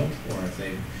was built, or if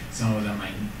some of them,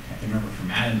 I remember from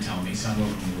Adam telling me some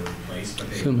of them were replaced,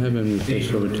 but Some have been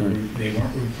replaced over time. They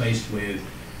weren't replaced with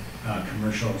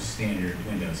commercial standard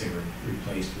windows. They were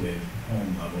replaced with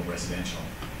home level residential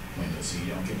windows, so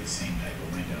you don't get the same type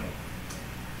of window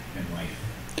in life.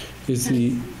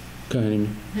 Go ahead, Amy.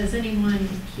 Has anyone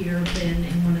here been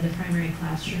in one of the primary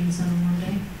classrooms on a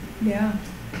Monday? Yeah.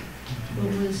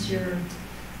 What was your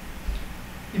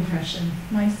impression?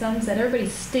 My son said everybody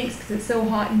stinks because it's so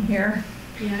hot in here.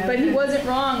 Yeah, But he wasn't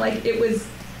wrong. Like it was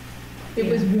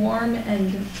warm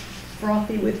and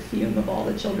frothy with fume of all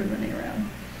the children running around.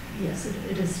 Yes,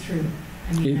 it is true.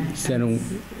 I mean, and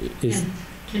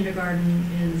kindergarten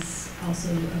is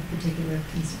also a particular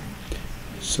concern.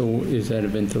 So is that a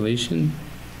ventilation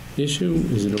issue?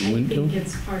 Is it a window? I think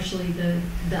it's partially the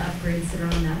upgrades that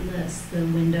are on that list, the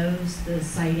windows, the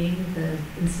siding, the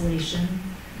insulation.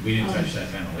 We didn't touch that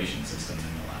ventilation system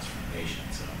in the last renovation,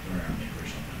 so we're on the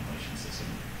original ventilation system.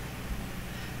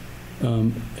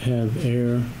 Have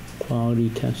air quality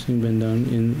testing been done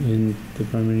in the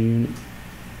primary unit?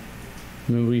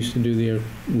 Remember we used to do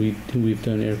we've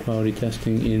done air quality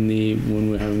testing when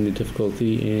we're having the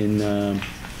difficulty in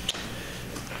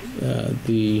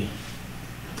the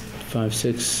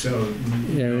 5-6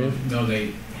 area? No,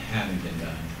 they haven't been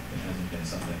done. It hasn't been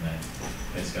something that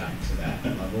has gotten to that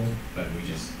level, but we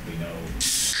know,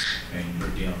 I mean,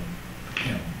 we're dealing,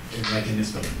 like in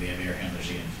this building, we have air handlers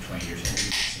again 20 years old,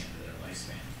 it's the end of their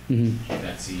lifespan. Mm-hmm.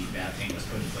 That thing was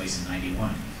put in place in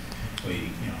 91.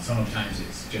 Sometimes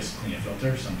it's just clean a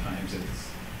filter, sometimes it's,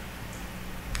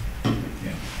 the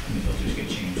filters get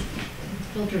changed.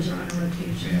 Filters are on a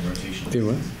rotation. Yeah, rotation. Do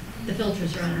what? The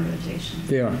filters are on a rotation.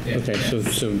 They are, Yeah. okay, so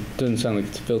it doesn't sound like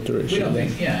it's a filter issue. We don't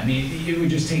think, yeah, I mean, it would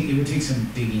take some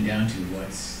digging down to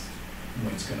what's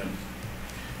gonna,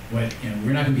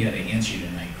 we're not gonna be able to answer you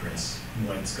tonight, Chris,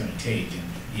 what it's gonna take and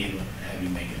be able to have you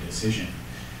make a decision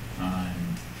on,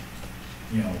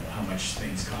 how much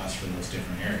things cost for those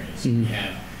different areas. Mhm.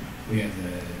 We have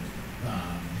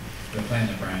the plan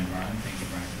that Brian brought, thank you,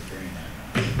 Brian, for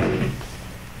bringing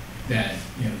that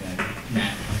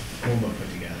Matt Holba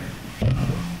put together.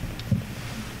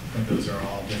 But those are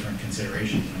all different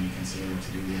considerations when you consider what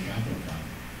to do with your capital plan.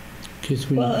 Because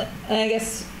Well, I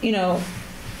guess,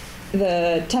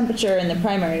 the temperature in the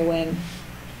primary wing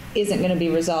isn't going to be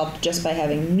resolved just by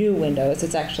having new windows.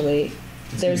 It's actually,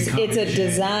 it's a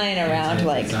design around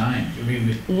light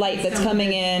that's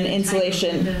coming in,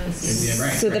 insulation. Yeah,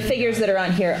 right, So the figures that are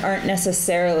on here aren't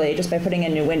necessarily, just by putting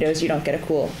in new windows, you don't get a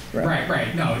cool room.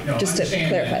 Right, no, Just to understand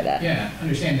clarify that. Yeah,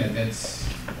 understand that, that's,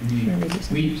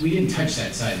 we didn't touch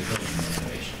that side of the building in the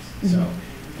renovations. So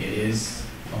Mm-hmm. it is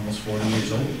almost 40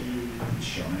 years old, it's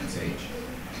showing its age.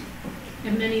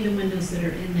 And many of the windows that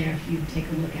are in there, if you take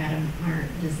a look at them,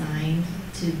 aren't designed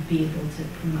to be able to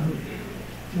promote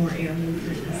more air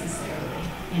movement necessarily.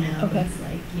 Okay. It's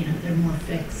like, they're more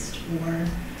fixed or,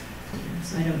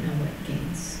 so I don't know what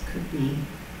gains could be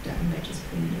done by just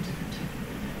putting in a different type of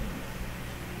window.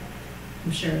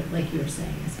 I'm sure, like you were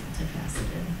saying, it's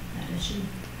multifaceted, that issue.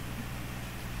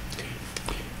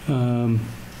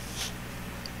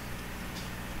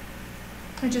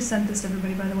 I just sent this to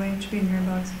everybody, by the way. It should be in your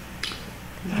inbox.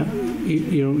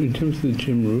 in terms of the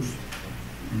gym roof,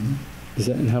 is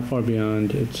that, and how far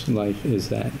beyond its life is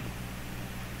that?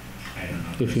 I don't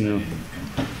know. If you know.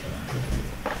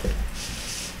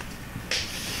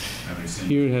 I would assume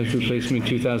Here it has 15 to replacement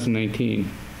 20.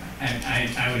 2019.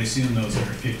 I would assume those are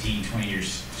 15, 20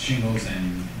 years shingles,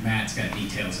 and Matt's got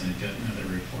details in another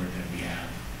report that we have,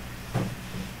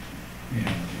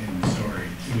 in the story,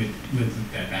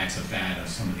 with that backs up that of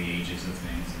some of the ages of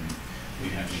things, and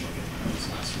we'd have to look at when those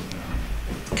last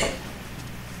were put on.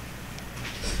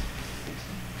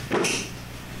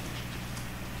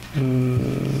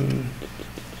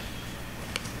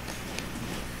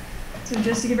 So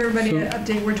just to give everybody an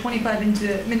update, we're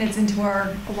 25 minutes into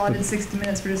our allotted 60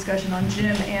 minutes for discussion on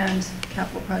gym and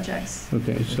capital projects.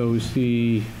 Okay, so we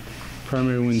see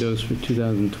primary windows for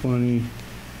 2020.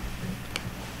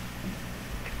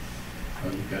 Oh,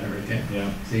 you've got it right there.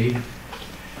 Yeah. See?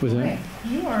 Was Okay,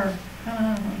 that? you are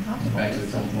on top of all Back to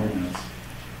this the top stuff. board notes.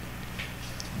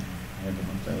 I haven't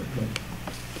looked at it, but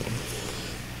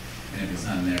And if it's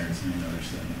not in there, it's in another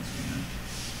set of notes we have.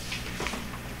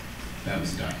 That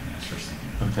was the document I was first thinking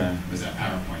of. okay. Was that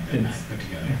PowerPoint that Matt It's- put I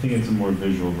together? think it's a more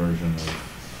visual version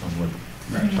of what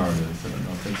the Right. chart is. I don't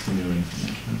know if it's new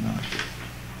information or not.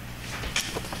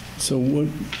 So what,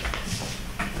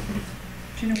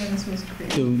 Do you know when this was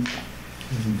created? so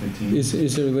 2015.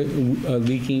 is there a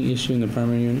leaking issue in the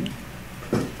primary unit?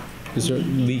 Is there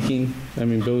leaking? I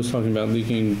mean, Bill was talking about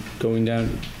leaking going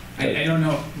down. I don't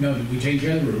know. No, we changed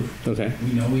the roof. Okay,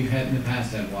 We know we've had in the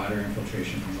past had water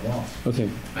infiltration from the walls. okay.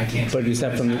 I can't. But is that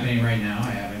what's from the- happening right now?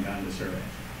 I haven't gone to survey.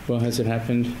 Well, has it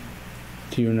happened,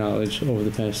 to your knowledge, over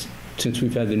the past, since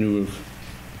we've had the new roof?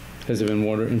 Has there been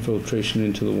water infiltration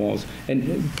into the walls? And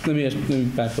let me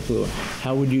back up a little.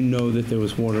 How would you know that there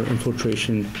was water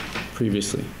infiltration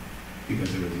previously?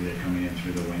 Because it was either coming in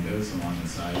through the windows along the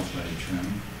sides by the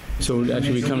trim. So it would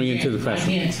actually be So we coming into the can't-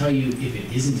 classroom? I can't tell you if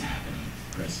it isn't happening,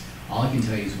 Chris. All I can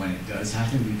tell you is when it does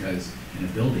happen, because in a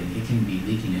building, it can be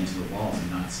leaking into the walls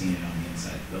and not seeing it on the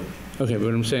inside of the building. Okay,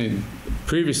 but I'm saying,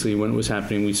 previously, when it was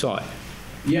happening, we saw it.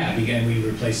 Yeah, again, we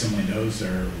replaced some windows,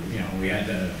 or, we had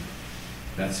to,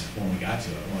 that's when we got to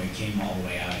it, when we came all the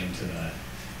way out into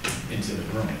the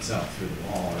room itself, through the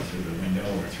wall, or through the window,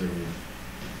 or through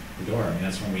the door. I mean,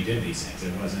 that's when we did these things.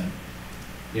 It wasn't,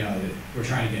 we're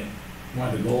trying to get, one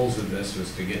of the goals of this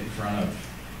was to get in front of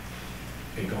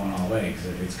it going all the way, because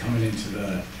if it's coming into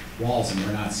the walls and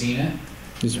we're not seeing it,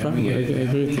 It's then probably, I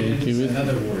agree with you. I agree It's with you.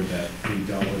 another word that we've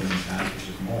dealt with in the past, which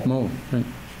is mold. Mold, right.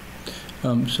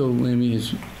 So, Amy,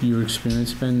 has your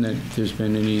experience been that there's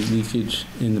been any leakage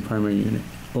in the primary unit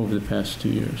over the past 2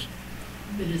 years?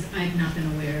 I've not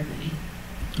been aware of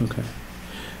any. Okay.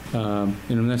 And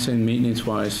I'm not saying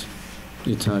maintenance-wise,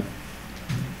 it's not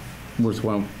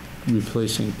worthwhile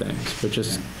replacing things, but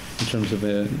just in terms of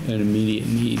an immediate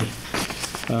need.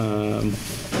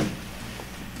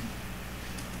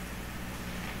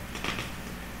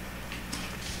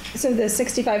 So the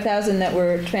 65,000 that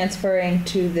we're transferring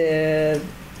to the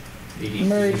 80,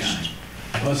 merged.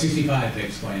 89. Well, 65 to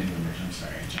explain the merge, I'm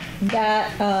sorry, Jenny.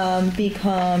 that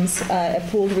becomes a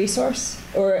pooled resource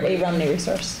or a Romney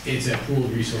resource? It's a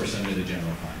pooled resource under the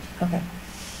general fund. Okay.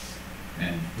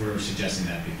 And we're suggesting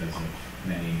that because of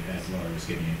many, as Laura was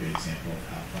giving you a good example of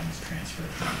how funds transfer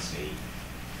from the state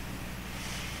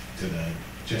to the,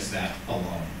 just that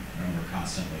alone. And we're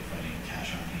constantly fighting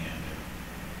cash on hand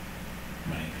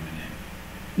and money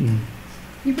coming in.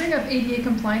 You bring up ADA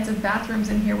compliance of bathrooms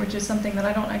in here, which is something that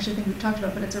I don't actually think we've talked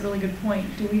about, but it's a really good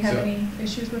point. Do we have So- any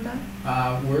issues with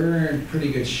that? We're in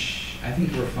pretty good, I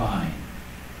think we're fine.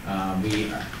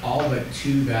 All but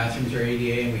 2 bathrooms are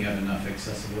ADA and we have enough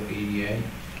accessible ADA.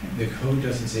 The code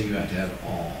doesn't say you have to have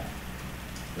all,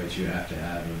 but you have to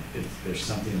have, if there's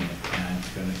something that,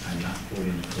 I'm not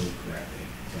quoting the code correctly,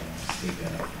 so I'll state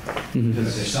that up. Mhm. But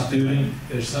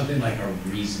there's something like a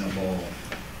reasonable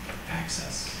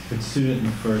access. If a student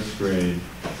in first grade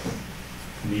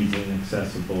needs an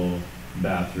accessible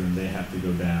bathroom, they have to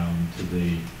go down to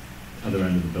the other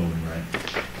end of the building, right?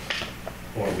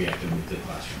 Or we have to move the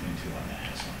classroom into one that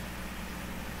has one.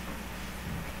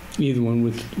 Either one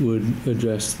would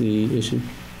address the issue.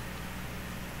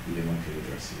 Either one could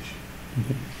address the issue.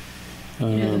 You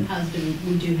know, the Um, positive,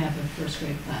 we do have a first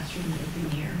grade classroom that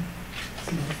would be near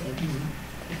some of the more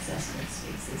accessible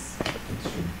spaces. That's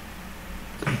true.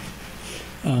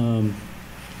 um,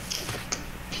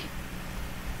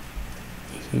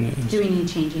 Do we need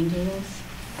changing tables?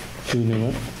 Do we know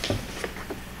what?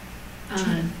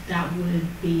 That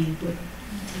would be what,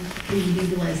 we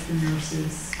utilize the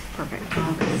nurses' Perfect.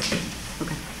 office.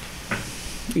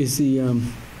 Okay. Is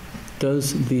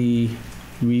does the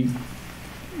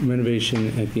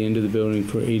renovation at the end of the building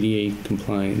for ADA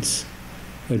compliance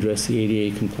address the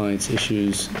ADA compliance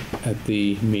issues at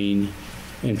the main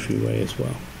entryway as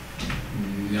well?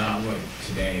 Not what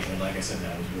today, but like I said,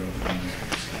 that was real preliminary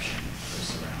discussion.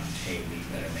 Just around, hey, we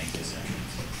better make this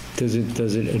entrance.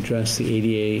 Does it address the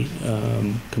ADA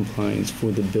compliance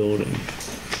for the building?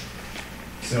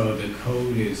 So the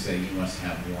code is that you must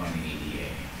have one ADA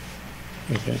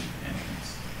Okay.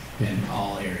 entrance, and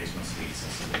all areas must be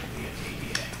accessible via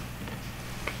ADA.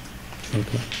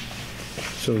 Okay.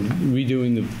 So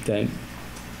redoing that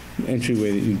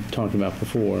entryway that you talked about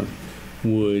before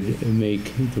would make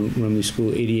the Rumley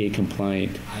School ADA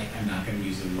compliant? I'm not going to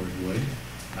use the word would.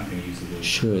 I'm going to use the word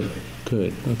Should.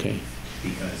 Could. Okay.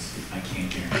 because I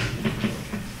can't guarantee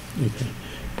it.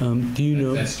 Okay. Do you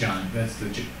know? That's John. That's the.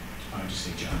 I'll just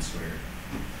say John Square.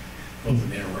 Both of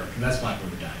their work. And that's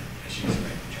Blackboard Design. I should use the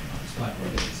right term. It's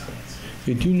Blackboard Designs.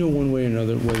 Do you know one way or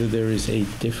another whether there is a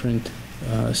different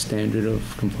standard of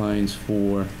compliance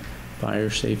for fire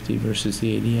safety versus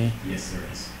the ADA? Yes, there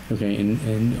is. Okay,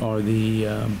 and are the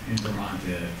In Vermont,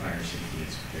 the fire safety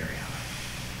is very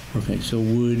high. okay? So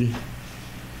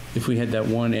if we had that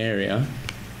one area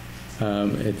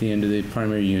at the end of the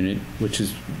primary unit,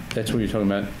 that's where you're talking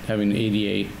about having an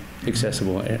ADA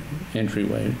accessible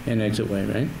entryway and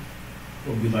exitway, right?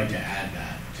 Well, we'd like to add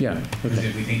that. Yeah. Because Okay.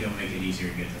 if we think it'll make it easier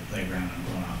to get to the playground and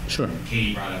going off. Sure.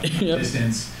 Katie brought up the Yep.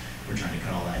 distance. We're trying to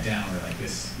cut all that down. We're like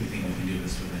this. We think we can do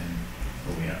this within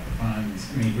what we have for funds.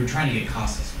 I mean, we're trying to get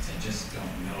cost estimates. I just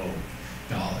don't know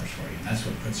dollars for you. And that's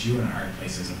what puts you in a hard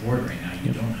place as a board right now. You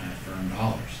Yep. don't have firm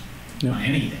dollars Yep. on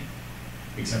anything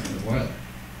except for the boiler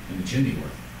and the chimney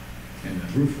work and the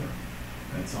roof work.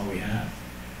 That's all we have.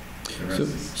 The rest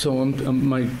is. So I'm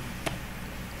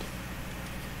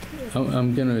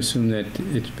going to assume that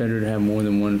it's better to have more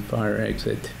than one fire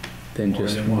exit than More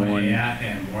just than one, yeah,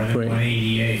 and more than for- one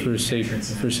ADA. for entrance.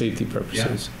 safety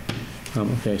purposes.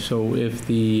 Okay, so if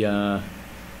the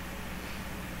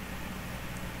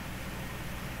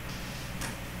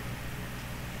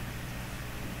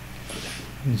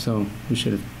so we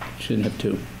shouldn't have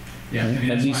two. Yeah, Right? I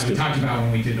mean, At that's least why we two. talked about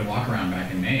when we did the walk around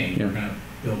back in May, Yeah. we're gonna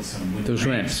build some wooden Those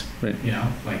ramps, right? You know,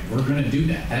 like, we're gonna do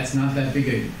that. That's not that big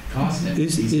a cost. and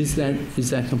it's easy Is to do.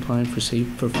 that compliant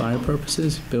for fire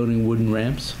purposes? Building wooden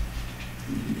ramps?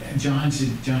 John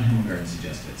Himmelgarten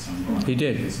suggested, so I'm going. He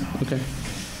did? It's not. Okay.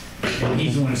 And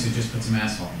he's the one who said just put some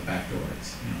asphalt in the back door.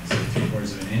 It's, it's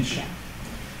 3/4 of an inch.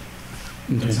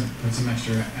 Put Okay. some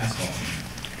extra asphalt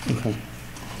in there. Okay.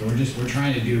 So we're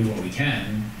trying to do what we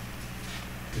can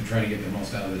to try to get the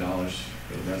most out of the dollars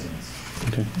for the residents.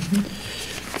 Okay.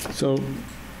 So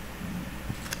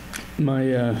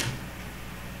my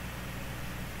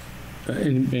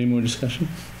any more discussion?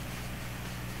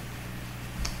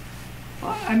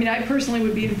 I mean, I personally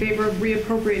would be in favor of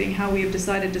reappropriating how we have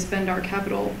decided to spend our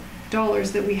capital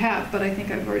dollars that we have, but I think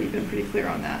I've already been pretty clear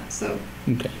on that, so.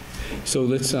 Okay. So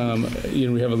let's,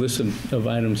 we have a list of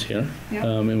items here. Yep.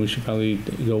 And we should probably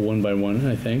go one by one,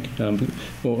 I think.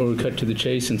 Or we cut to the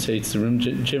chase and say it's the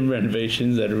gym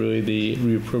renovations that are really the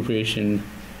reappropriation,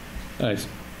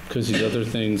 because these other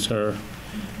things are,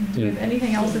 Do you have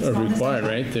anything else that's are on this? required,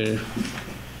 right? They're,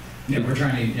 Yeah, we're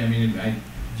trying to, I mean,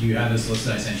 do you have this list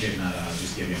that I sent you? If not, I'll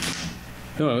just give you.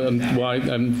 no,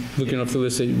 I'm looking off the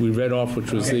list that we read off,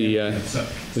 which was which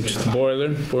is the boiler.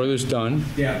 Boiler's done.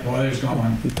 Yeah, boiler's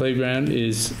going. The playground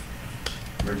is,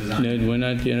 We're no, designing.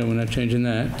 we're not changing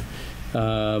that.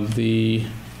 The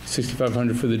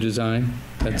 6,500 for the design,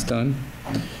 that's done.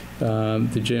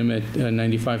 The gym at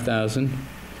 95,000.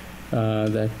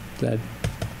 That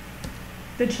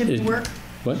The chimney It- work?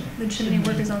 what? The chimney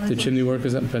work is on this The list. chimney work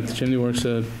is up, but the chimney work's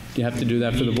you have to do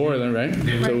that for the boiler, right?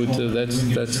 So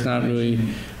that's not really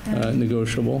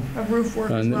negotiable. A roof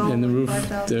work as well, And the roof,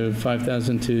 5,000. the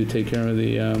 5,000 to take care of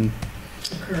the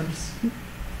Curbs.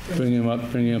 bringing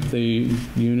up the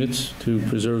units to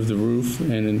preserve the roof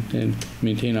and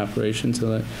maintain operation.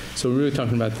 So we're really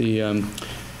talking about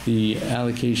the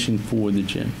allocation for the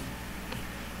gym.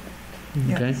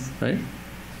 Okay, Yes. right?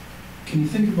 Can you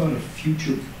think about a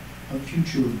future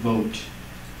vote?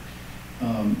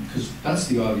 Because that's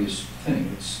the obvious thing,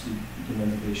 it's the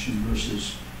renovation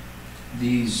versus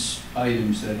these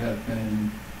items that have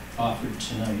been offered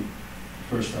tonight.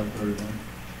 First I've heard of them,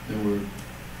 that were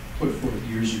put forth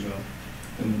years ago.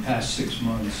 In the past 6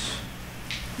 months,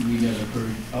 we never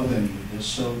heard of any of this,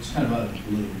 so it's kind of out of the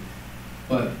blue.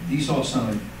 But these all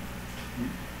sound like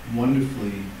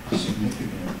wonderfully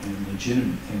significant and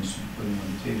legitimate things to be putting on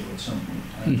the table at some point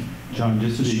in time. John,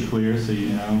 just to be clear, so you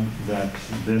know, that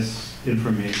this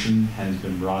information has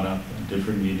been brought up at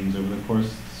different meetings over the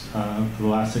course of the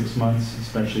last 6 months,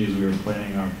 especially as we were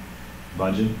planning our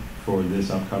budget for this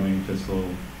upcoming fiscal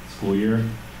school year.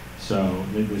 So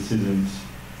this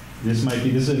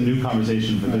is a new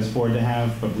conversation for this board to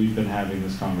have, but we've been having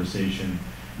this conversation.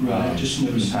 Right, I just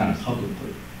never in the seen it past.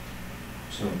 publicly,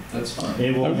 so that's fine.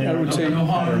 It will, I would say- No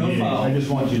harm, no foul. I just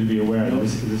want you to be aware that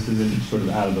this isn't sort of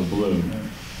out of the blue.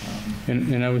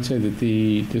 And I would say that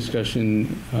the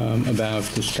discussion about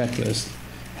this checklist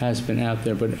has been out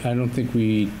there, but I don't think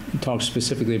we talked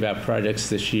specifically about projects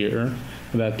this year,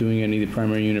 about doing any of the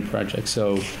primary unit projects.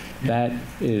 So that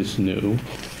is new.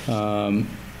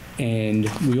 And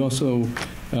we also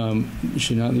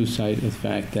should not lose sight of the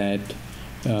fact that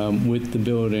with the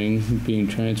building being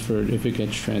transferred, if it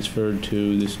gets transferred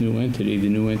to this new entity, the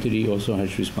new entity also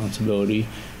has responsibility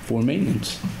for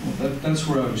maintenance. Well, that's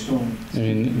where I was going, I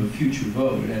mean- to a future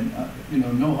vote, and,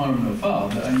 no harm, no foul,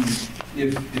 but I mean,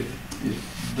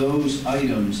 if those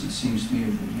items, it seems to me,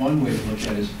 one way to look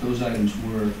at it is if those items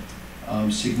were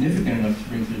significant enough to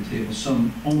bring to the table, some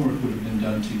homework would have been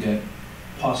done to get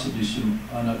possibly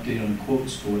an update on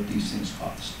quotes for what these things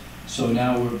cost. So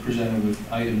now we're presented with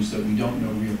items that we don't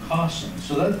know real costs on.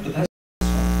 So that's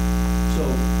so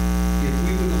if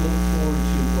we were to look forward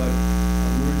to what a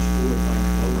merged board might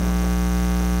vote on,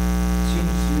 it seems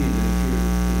to me that if you're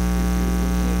looking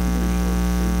at merged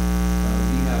votes for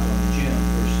rehab on the gym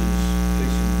versus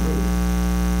fixing the roof,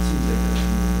 it seems like that's a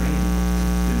no-brainer.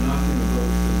 They're not going to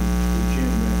vote for the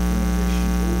gym renovation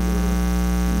over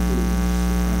improvements to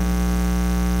the ground.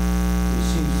 It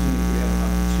seems to me if we have an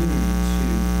opportunity to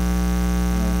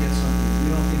get something we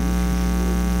don't think the future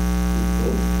board would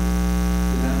vote for,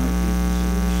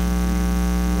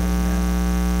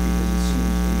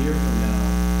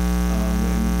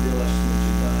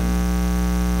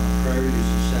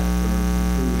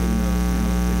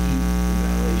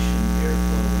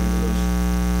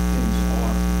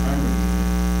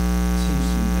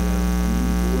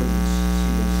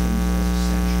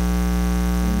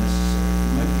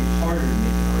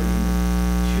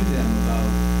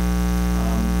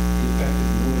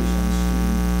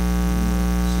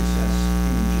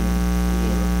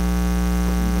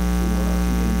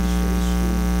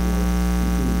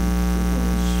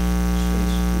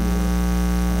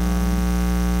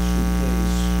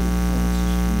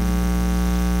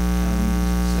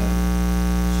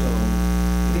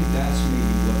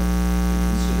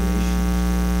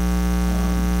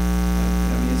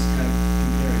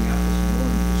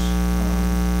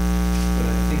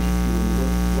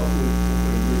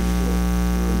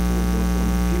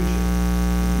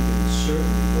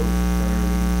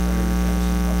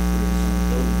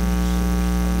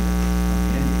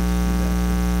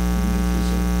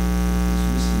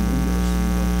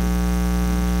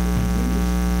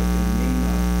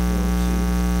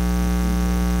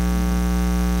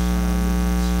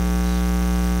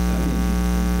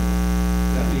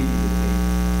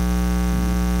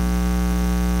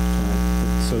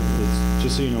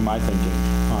 just so you know, my thinking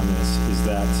on this is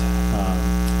that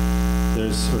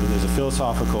there's a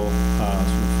philosophical sort of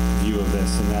view of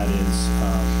this, and that is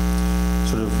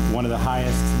sort of one of the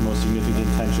highest, most significant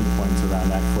tension points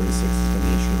around Act 46 has been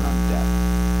the issue around debt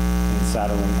and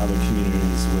saddling other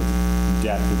communities with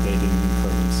debt that they didn't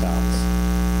incur themselves.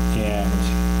 And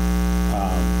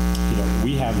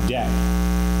we have debt,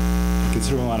 a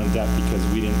considerable amount of debt, because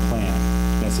we didn't plan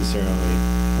necessarily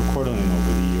accordingly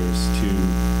over the years to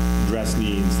address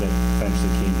needs that eventually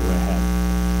came to a head.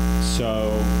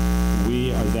 So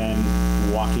we are then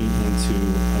walking into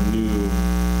a new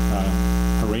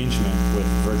arrangement with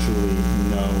virtually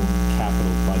no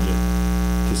capital budget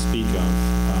to speak of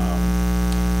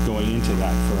going into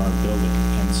that for our building.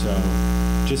 And so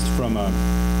just from a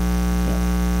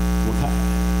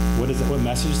what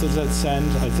message does that send?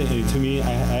 I think, to me,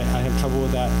 I have trouble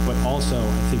with that, but also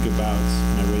I think about,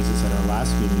 and I raised this at our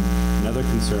last meeting, another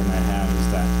concern I have is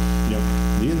that,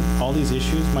 all these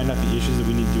issues might not be issues that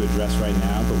we need to address right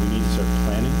now, but we need to start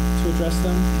planning to address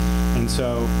them. And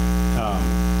so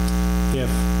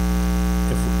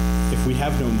if we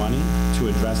have no money to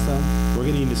address them, we're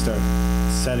going to need to start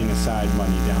setting aside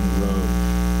money down the road.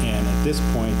 And at this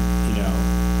point,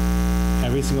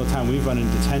 every single time we've run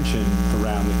into tension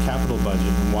around the capital budget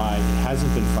and why it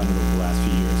hasn't been funded over the last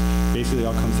few years, basically it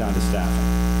all comes down to staffing.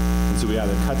 And so we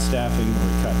either cut staffing or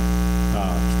we cut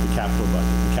the capital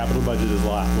budget. The capital budget is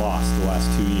lost the last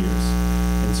 2 years.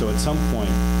 And so at some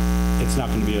point, it's not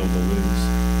going to be able to lose.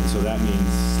 And so that means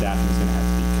staffing is going to have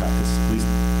to be cut. It's at least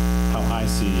how I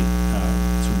see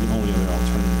sort of the only other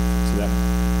alternative. So that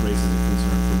raises a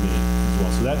concern for me as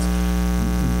well. So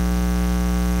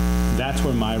that's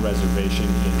where my reservation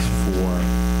is for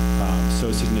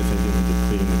so significantly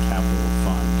depleting the capital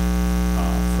fund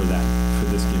for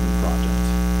this given project.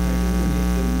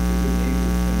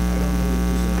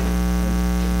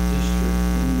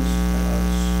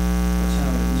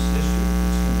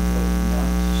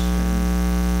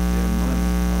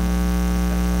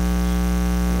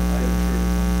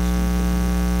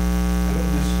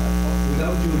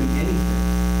 Doing anything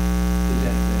to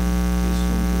that thing is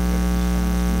going to affect this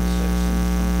town's Middlesex and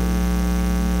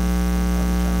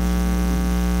other towns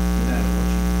no matter what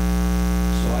you do.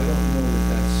 So I don't know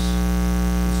that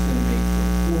it's going to make for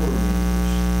poorer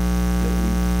neighbors that we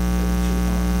took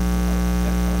on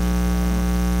that project.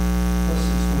 Plus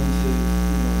it's going to,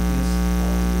 enhance the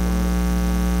quality of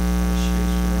our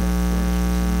space for our kids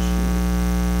on the street.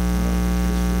 Whatever the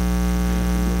kids would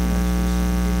be looking at space on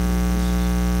a daily basis.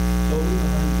 Totally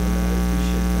behind you, and I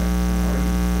appreciate that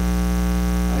argument, but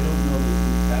I don't know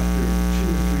that after 2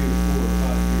 or 3 or 4 or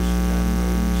 5 years from down the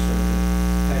road, when you start to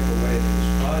hack away at those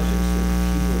projects, that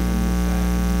people are going to look back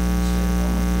and say,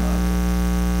 oh my God,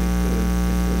 they could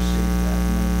have saved that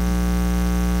money.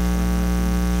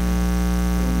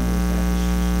 I don't know that is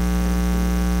just fair.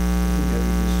 I think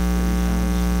every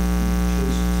town is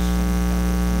choices to spend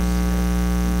capital funds to get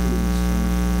improvements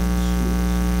done to the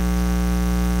schools.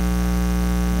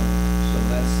 So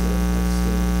that's the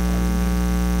argument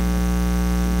to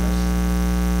address that.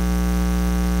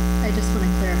 I just want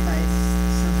to clarify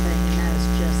something, and that is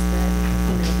just that,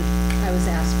 I was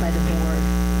asked by the board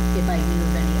if I knew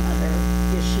of any other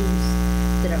issues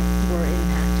that were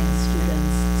impacting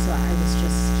students. So I was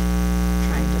just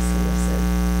trying to solicit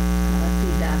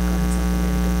feedback on something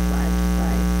that had been flagged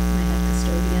by my head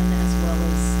custodian, as well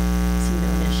as some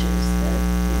known issues that,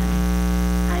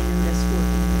 I noticed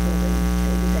working in the building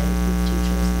day to day with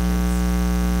teachers and kids.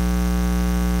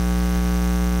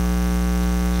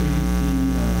 So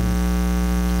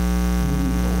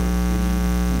moving forward,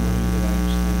 the way that I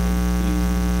understand it,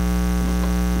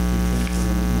 if you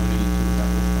transfer money into a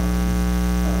capital fund,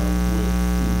 with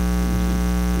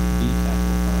the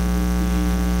capital fund would be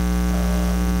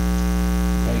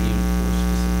tagging for a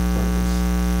specific purpose,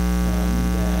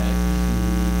 that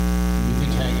You can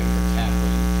tag it for capital,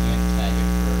 you can't tag it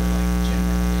for like gym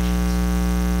renovations.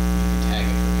 You can tag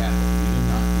it for capital, you do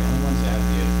not, the only ones that have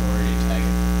the authority to tag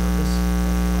it for purpose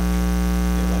are the electric.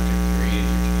 The electric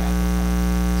created your capital fund,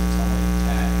 so it's only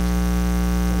tagged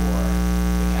for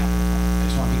the capital fund. I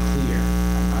just want to be clear,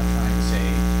 I'm not trying to say,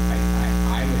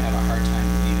 I would have a hard time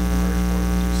believing the merge board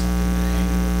would do something that any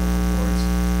of the local boards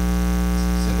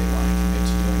said they want to commit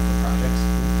to doing for projects,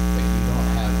 but you don't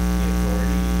have the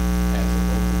authority as a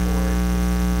local board,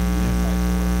 the unified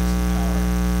board is empowered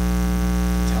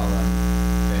to tell them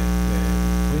that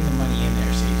putting the money in there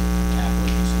saves it for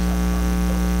capital uses on a permanent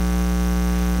building.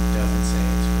 It doesn't say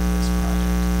it's for this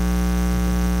project.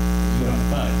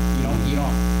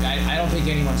 I don't think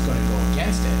anyone's going to go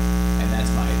against it, and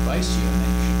that's my advice to you, and then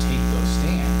you should take those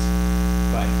stands.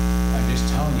 But I'm just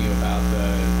telling you about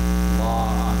the law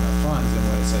funds, and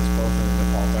what it says both in the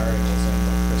default articles and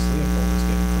what Chris Leopold is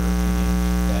giving for opinion,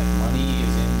 that money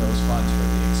is in those funds for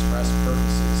the express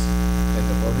purposes that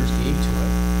the voters gave to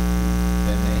it,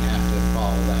 then they have to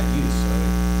follow that use. So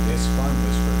this fund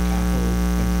was for capital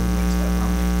improvements at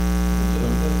Romney. So the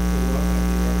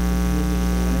article uses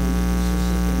the language is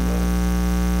consistent, but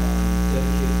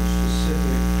dedicated to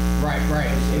specific. Right,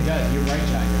 it does, you're right,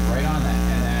 John, you're right on that,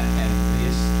 and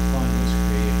this fund was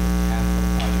created for capital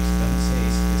projects, it doesn't say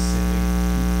specific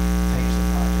types of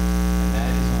projects, and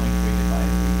that is only created by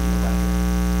the electorate.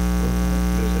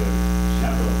 There's a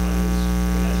capital fund,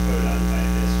 that's voted on by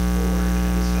this board, and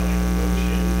it's like a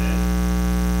motion that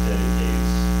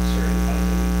dedicates certain funds,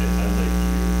 and it sounds like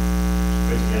you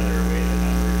put together a way the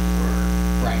numbers work.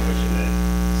 Right. A motion that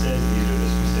says these are the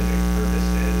specific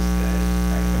purposes that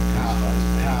these funds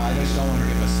may I just don't want to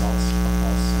give us a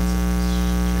false sense of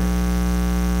security.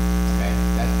 Okay,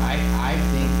 I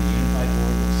think the unified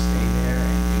board will stay there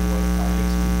and do what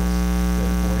projects the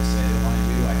board said they want to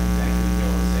do. I think that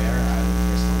goodwill is there. I would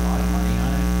risk a lot of money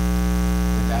on it,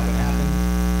 that would happen,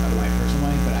 of my personal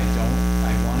money, but I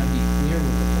want to be clear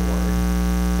with the board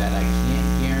that I can't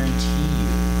guarantee you,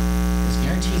 because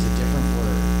guarantee is a different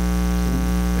word.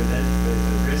 But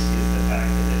the risk is the fact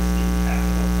that it's the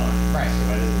capital fund. Right. So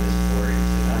why doesn't this board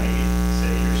tonight say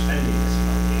you're spending this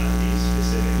money on these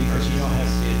specific Because you don't have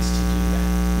bids to do that.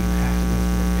 You have to go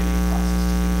through a bidding process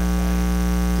to do that, right?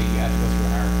 So you have to go through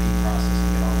an RFP process and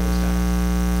get all those done.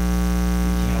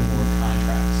 You can't award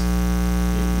contracts.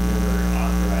 If you never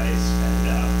authorize spend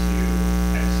up to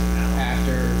X amount.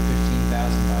 After 15,000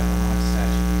 by Vermont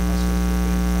statute, you must go through a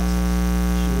bidding process.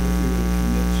 So if you were to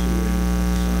commit to a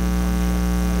design contract,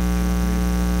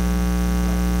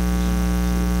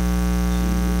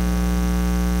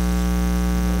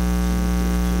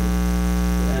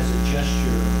 as a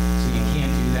gesture. So you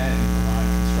can't do that in Vermont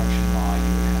construction law.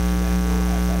 You would have to then go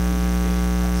have that be your bidding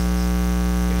process.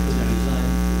 If For it's the gonna design.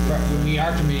 Right, we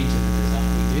are committing to the design,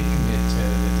 we did commit to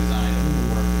the design of the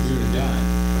work that's been done,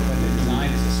 but the design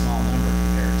is a small number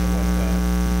compared to what the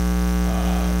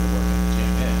work in the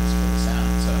gym is for the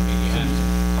sound, so I mean, you have to.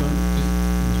 So, just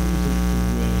in terms of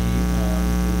the way it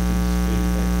was anticipated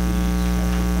that the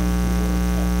capital fund will work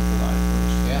after July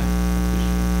 1st. Yeah.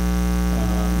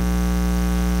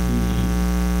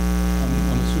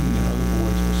 I'm assuming that other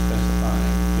boards are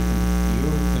specifying different,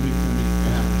 let me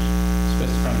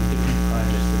specifying different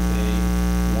projects that they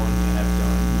want to have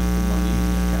done with the money in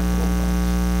their capital funds.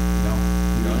 No,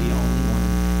 you're the only one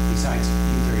besides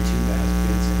U32 that has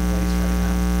bids in place right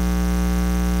now.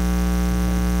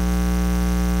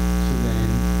 So then,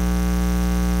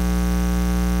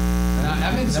 And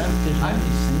I'm in, there's not a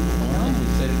single one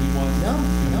that said we want. No,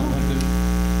 we no. want the-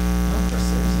 Chris,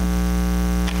 there isn't.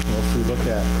 Well, if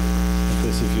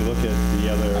you look at the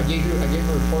other. I gave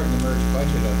a report in the merged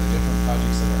budget of the different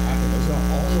projects that are happening, those are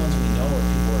all the ones we know or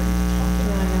people are even talking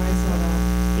Yeah, I about. know, I saw that.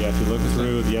 Yeah, if you look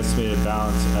through the estimated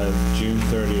balance of June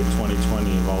 30th,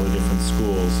 2020 of all the different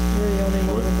schools, We're the only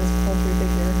one with this paltry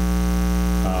figure.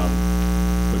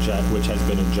 which has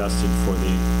been adjusted for the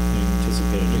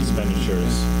anticipated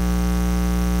expenditures.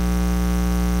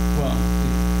 But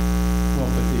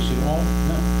they should all,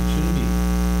 no, it shouldn't be,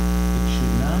 it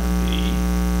should not be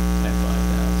at 5,000,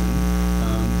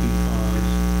 because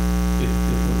if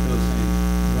what Bill's saying,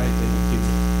 right, they would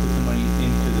put the money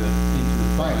into the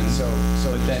Right, fund, so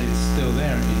but that it's still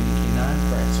there and it cannot.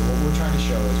 Right, so what we're trying to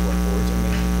show is what boards are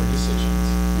making for decisions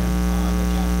on the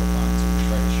capital funds.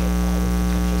 We try to show all the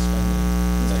potential spending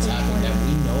that's happening that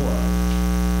we know of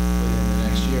within the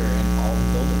next year and all the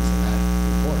buildings in that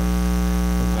report.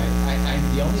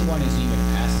 The only one who's even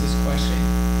asked this question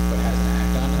but hasn't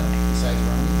acted on it besides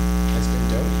Romney has been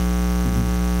Doty.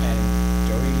 And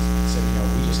Doty said,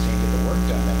 we just can't get the work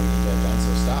done that we need to have done,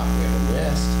 so stop. We have a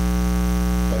list,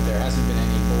 but there hasn't been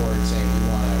any board saying we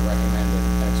want to recommend an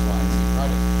X, Y, and Z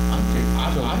project.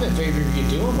 I'm in favor of you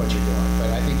doing what you're doing,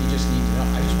 but I think you just need to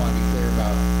know. I just want to be clear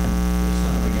about it's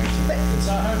not a guarantee. But it's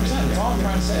not 100%. That's all I'm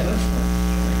trying to say.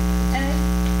 And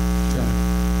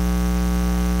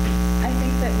I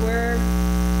think that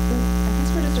I guess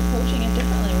we're just approaching it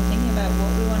differently. We're thinking about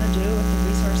what we want to do with the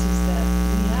resources that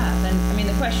we have. And I mean,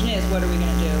 the question is, what are we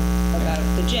going to do about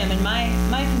the gym? And my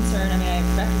concern, I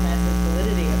recognize the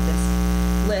validity of this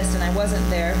list, and I wasn't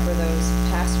there for those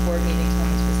past board meetings when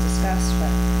this was discussed,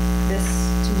 but this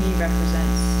to me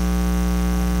represents,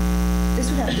 this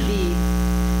would have to be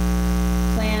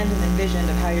planned and envisioned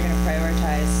of how you're going to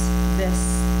prioritize this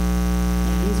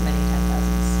in these many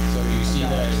 10,000s. So you see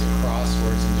that as a cross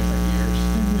where it's in different years.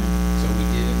 So we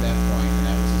did at that point, and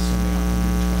that was assuming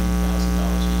 $120,000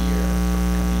 a year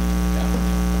coming into the capital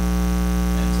fund.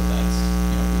 And so that's,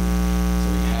 we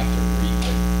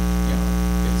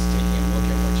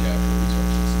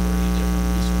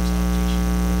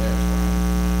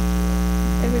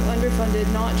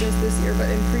underfunded, not just this year, but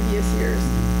in previous years.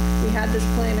 We had this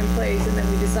plan in place, and then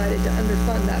we decided to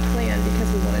underfund that plan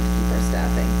because we wanted to keep our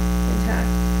staffing intact.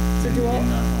 So And do all, we're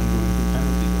not ongoing to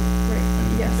penalty law. right, I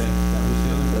mean, yes, that was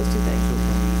the other. those two things. So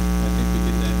from, I think we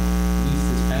did that at least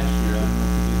this past year. I don't know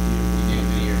if we did the year before. We did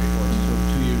the year before. So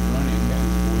 2 years running, to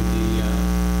avoid the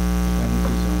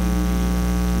penalty zone,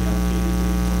 we allocated the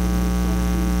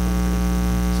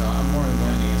So I'm more than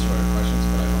willing to answer other questions,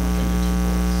 but I've only been to 2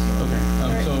 boards. So Okay,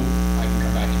 Right. so, I can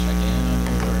come back and check in on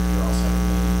you, or if you're all set with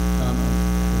me.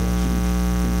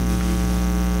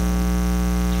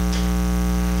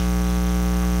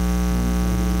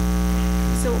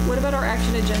 So what about our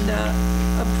action agenda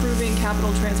approving capital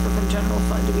transfer from general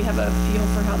fund? Do we have a feel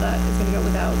for how that is gonna go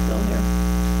without Bill here?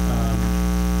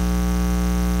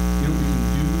 You know, we can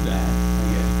do that, I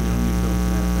guess, we don't need to go for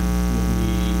that, but what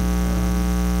we,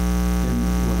 then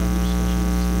we'll have the discussion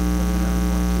as to whether or not we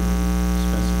want to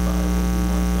specify what we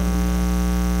want done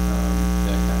with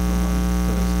that capital money.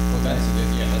 Well, that's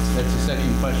That's the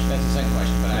second question. That's the second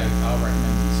question, but I'll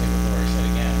recommend, the same what Lori said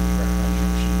again, we recommend you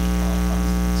should use all funds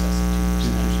in excess of 2%,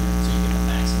 so you get the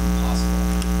maximum possible.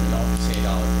 Don't say a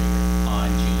dollar figure on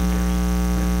June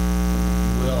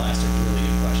 30. Will asked a really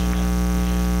good question that we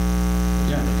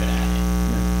should look at it.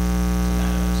 Yeah. So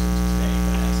not of those today,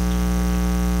 but as of June 30.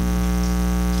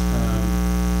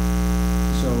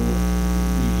 So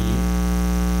we,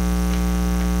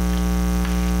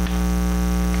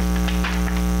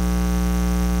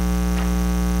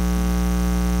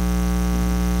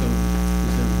 so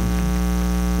is there a motion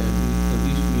that we, at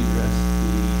least we address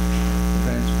the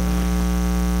transfer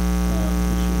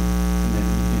issue, and then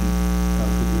we can,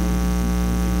 because we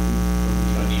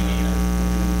What do you mean?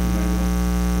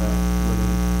 whether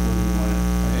we want to.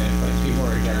 And if people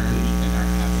are adjourned and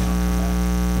aren't happy, I'll come back.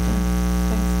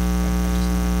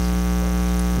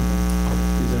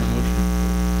 Is there a motion?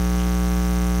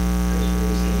 Chris, we're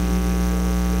just going to need to go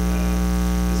with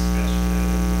discussion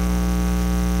item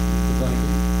The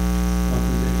blanket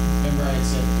authorization? Remember I had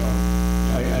said,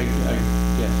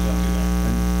 Yes. don't do that.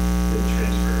 the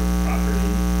transfer of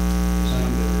property.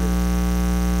 There were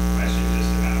questions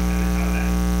just about kind of how that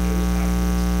those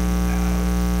documents came about.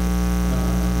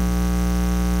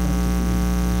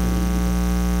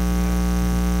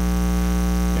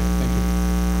 Okay, thank you.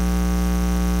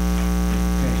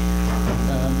 Okay.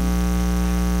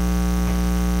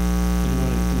 Do you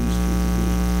want to bring this to a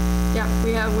conclusion?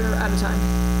 Yeah, we're out of time.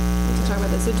 We can talk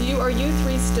about this. So are you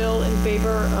three still in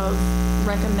favor of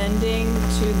recommending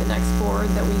to the next board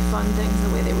that we fund things the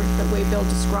way Bill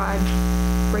described,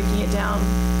 breaking it down,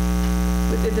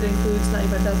 if it includes $95,000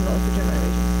 for gym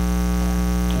renovation?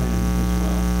 I am as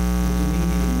well. Do we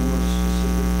need a more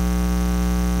specific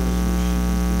resolution?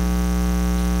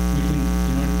 We can,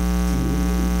 you know,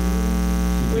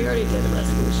 We already did a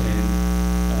resolution. And,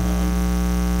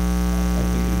 I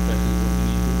think it addresses what we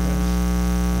need to address.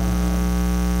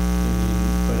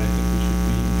 But I think we should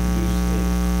reintroduce it,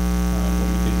 what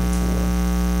we did before.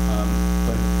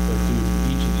 But do it for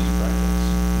each of these projects,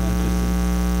 not just the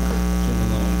gym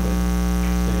alone, but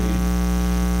say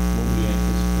what we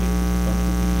anticipate the funds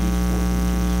will be used for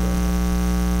each of these projects.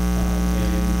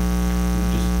 And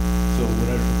just, so what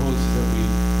I propose is that we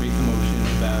make the motion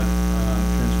about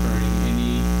transferring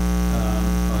any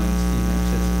funds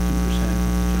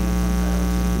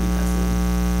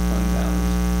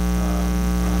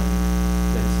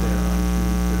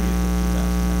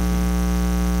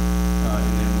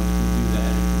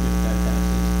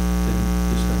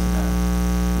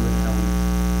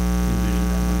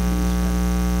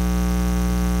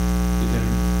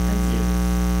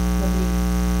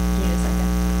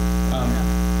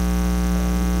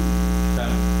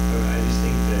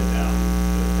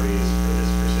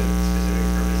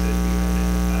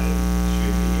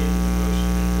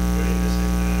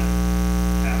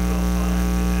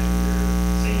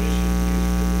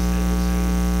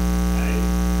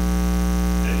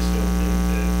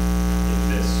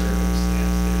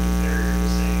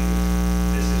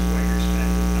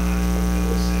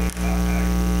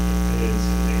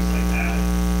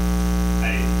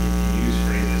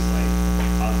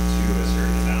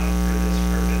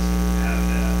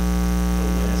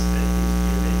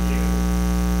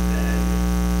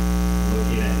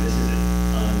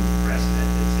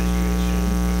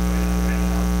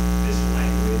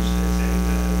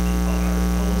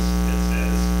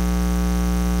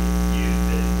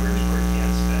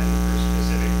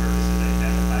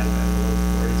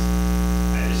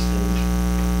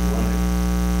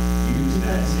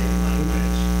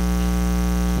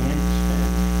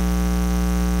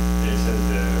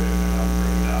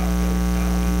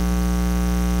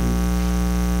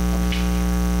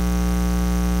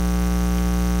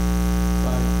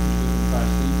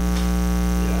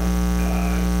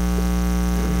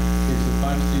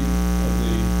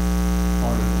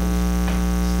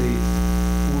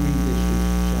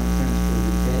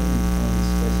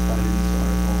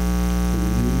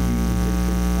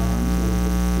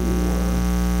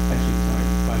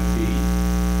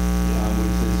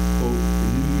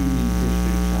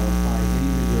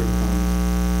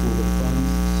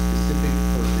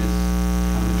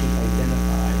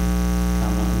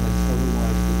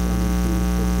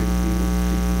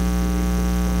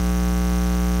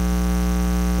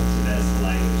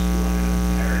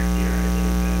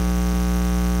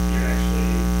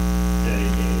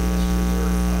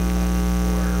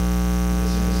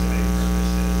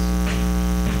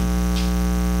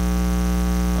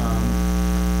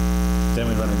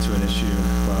run into an issue,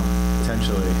 well,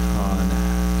 potentially on,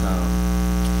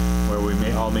 where we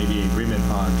may all may be in agreement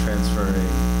on transferring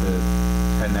the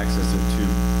in excess of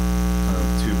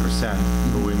 2%,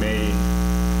 but we may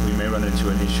run into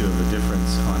an issue of a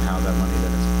difference on how that money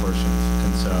then is apportioned,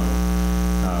 and so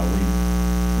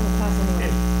We'll pass anyway.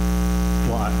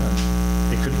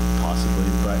 it could possibly,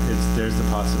 but there's the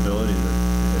possibility that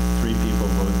if 3 people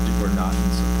were not in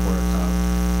support of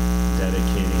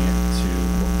dedicating it to,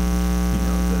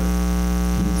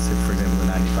 for example, the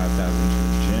 $95,000 to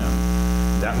the gym,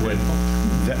 that's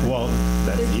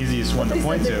the easiest one to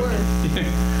point to.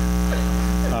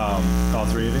 All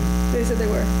 3 of you? They said they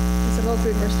were. They said all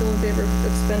 3 of them are still in favor of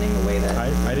spending the way that.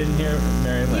 I didn't hear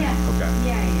Mary Lynn. Yeah. Okay.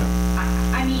 Yeah.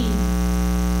 I mean,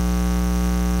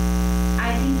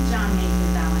 I think John makes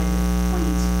a valid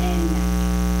point, and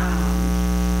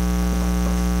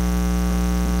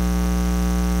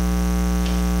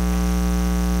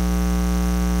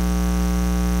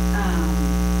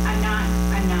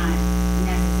I'm not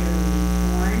necessarily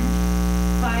torn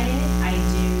by it. I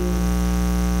do.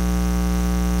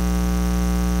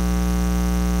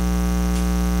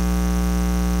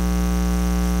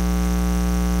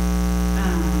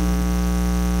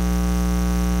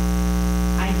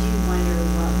 I do wonder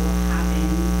what will happen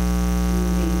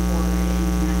moving forward in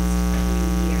the next few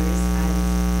years as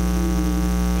we need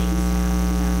things to happen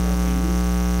in our building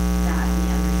that the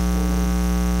other schools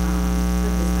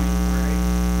put this money forward.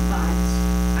 But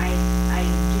I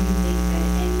do think that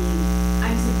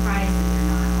I'm surprised that they're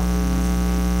not all doing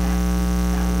something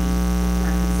that we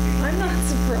are considering. I'm not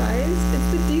surprised. It's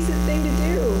the decent thing to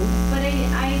do. But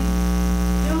I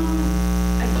don't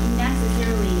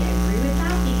necessarily agree with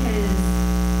that because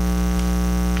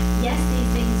yes, these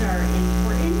things are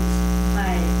important,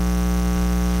 but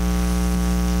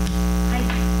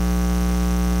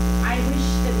I wish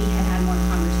that we had had more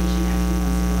conversation a few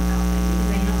months ago about them because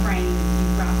I know Brian, you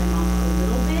brought them up a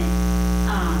little bit,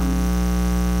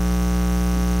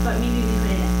 but maybe we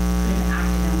could have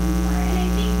acted on them more. And I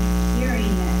think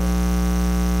hearing that,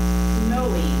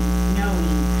 knowing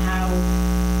how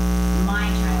my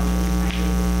child was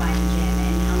affected by the gym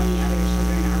and how many other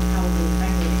children are probably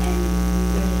affected, and we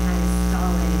really had a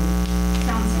solid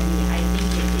sound study, I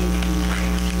think it is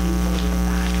important to move forward with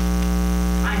that.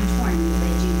 I'm torn because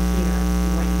I do hear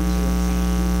what you two are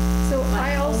saying. So But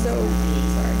I also, ultimately,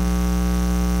 sorry.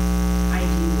 I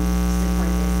do support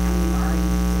this, and we've already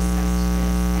discussed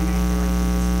this, and I feel like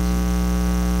we just need to move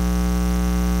forward.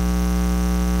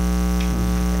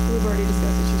 We've already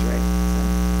discussed it, she's right. So.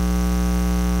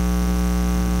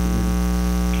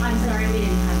 I'm sorry we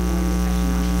didn't have more discussion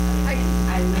on this other thing.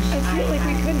 I wish I feel like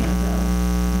we had. couldn't have though.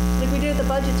 Like we did at the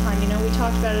budget time, we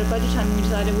talked about it at budget time and we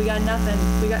decided we got nothing.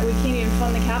 We can't even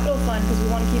fund the capital fund because we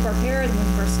want to keep our pairs and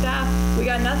our staff. We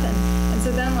got nothing. And so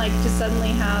then to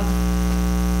suddenly have,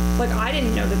 I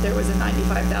didn't know that there was a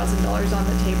 $95,000 on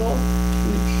the table.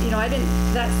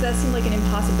 That seemed like an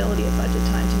impossibility at budget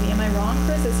time to me. Am I wrong,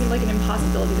 Chris? It seemed like an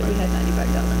impossibility that we had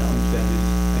 $95,000. That is,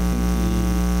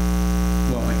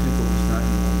 I think what was not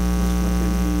known was what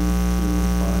they need to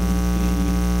fund the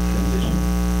transition.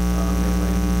 And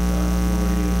when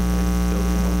Lori and Bill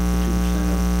came up with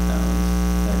 2% of towns,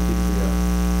 that did free up.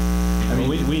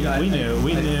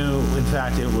 We knew, in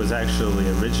fact, it was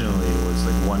actually originally it was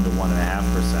 1 to 1.5%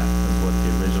 was what the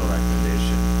original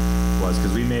recommendation was,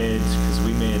 because we made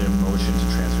a motion to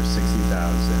transfer $60,000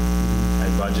 at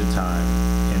budget time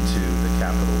into the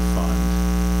capital fund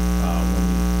when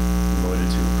we voted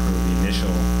to approve the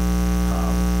initial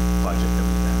budget that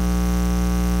we then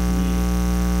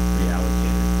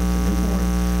reallocated with the new board.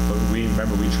 But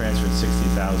remember we transferred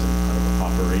 $60,000 out of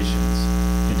operations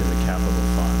into the capital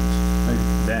fund.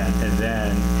 And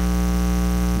then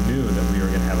knew that we were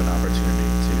going to have an opportunity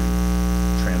to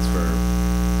transfer.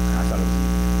 I thought it was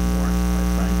even more, quite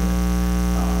frankly,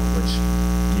 which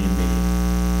gave me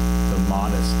the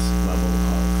modest level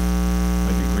of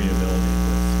agreeability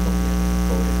with what we ended up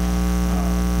voting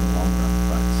on in the long run,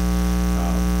 but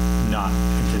not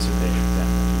anticipating that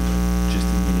we would just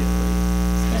immediately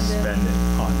spend it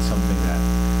on something that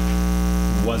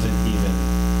wasn't even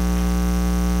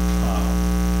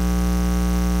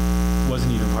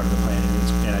part of the plan.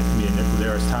 And I mean,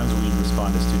 there are times when we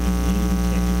respond to student need, we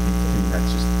can't do anything.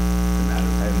 That's just the matter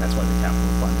of time. And that's why the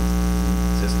capital fund is in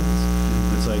existence.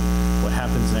 But it's what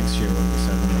happens next year when we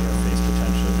suddenly are faced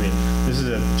potentially. I mean, this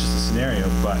is just a scenario,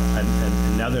 but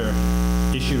another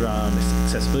issue around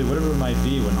accessibility, whatever it might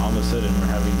be, when all of a sudden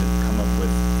we're having to come up with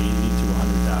 $80,000 to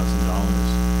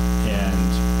 $100,000,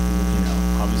 and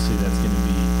obviously that's going to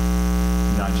be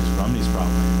not just Rumney's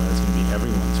problem anymore. That's going to be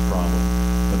everyone's problem.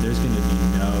 But there's going to be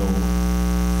no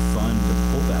fund to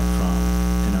pull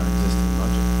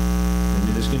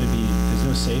there's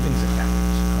no savings account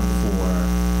for,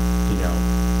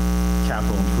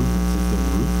 capital improvements. If the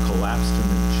roof collapsed in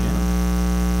the gym,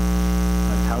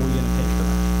 like, how are we gonna pay for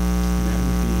that? That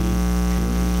would be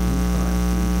purely human cost,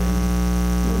 and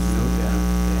there's no doubt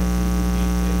that it would be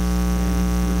fixed and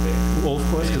repaired. Well, of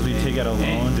course, because we take out a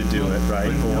loan to do it,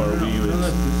 right? But Or we would. I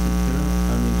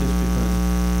mean, just because,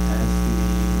 as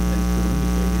Bill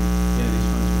indicated, yeah, these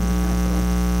funds are in the capital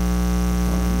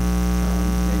fund,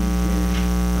 and you can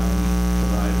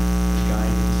provide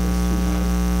guidance as to how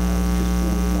this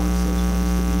board wants those funds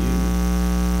to be used.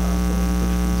 But when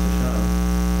push comes to shove,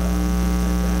 with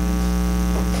that guidance,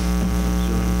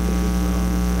 observing the goodwill,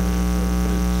 and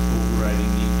the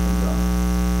overriding need comes up.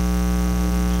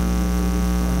 Certainly the roof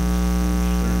collapse, and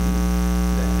certainly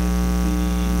that the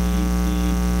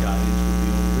guidance will be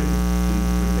overridden to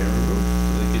repair a roof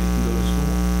so the kids can go to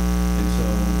school. And so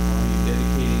while you're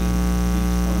dedicating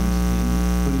these funds and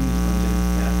putting these funds into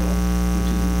capital, which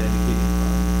is a dedicated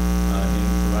fund, and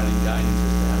providing guidance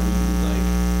as to how we would like,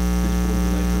 this board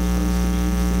would like those funds to be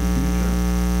used in the future,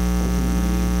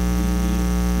 ultimately the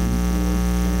board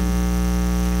can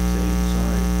say,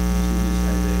 sorry, we see this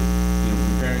as a,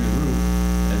 repairing the roof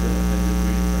as a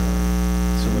greater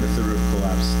priority. So what if the roof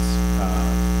collapsed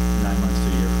 9 months to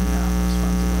a year from now? Those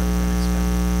funds have already been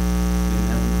expended. Then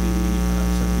that would be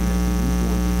something that the new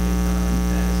board would take on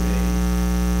as an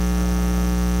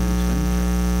expenditure.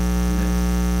 And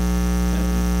that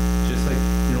just like,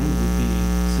 it would be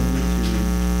similar to,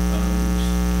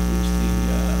 which the,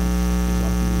 is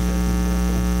often used as an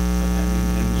example of having,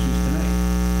 and was used tonight,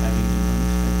 having an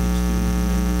unexpected student come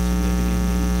in with significant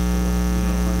needs for,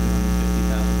 $150,000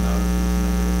 is the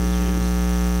number that was used.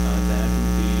 That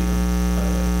would be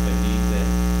a need that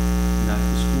not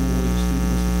the school where the student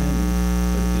was attending,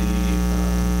 but the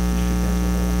district as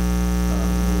a whole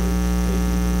would take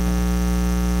into account.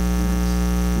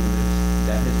 And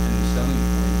that has been the selling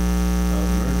point of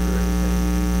merger, is that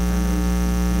you kind of,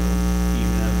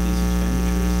 even out these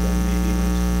expenditures that may be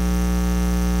unexpected.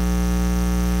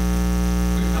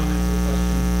 Quick comment, quick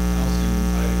question. Allison,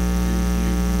 I agree with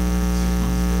you. 6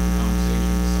 months ago, the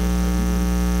conversation was such that we were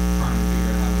trying to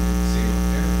figure out how we could save up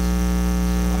there.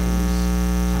 So I was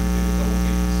trying to get a double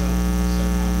take myself, and all of a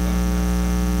sudden now we've gotten that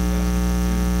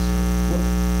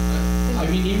 $1,000,000. I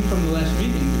mean, even from the last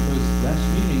meeting, because last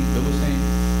meeting, Bill was saying,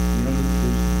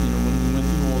 when we went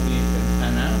through all the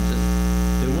analysis,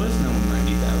 there was no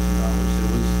 $90,000. There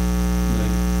was,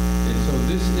 and so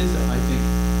this is, I think,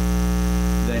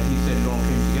 that he said it all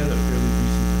came together fairly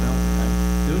recent development.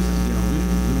 There was, we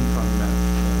didn't talk about,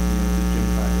 the gym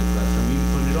project last time, we even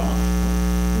put it off.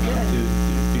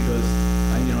 Because,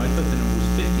 I thought the number was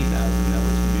 50,000 that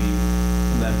was to be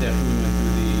left after we went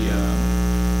through the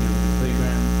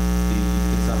playground, the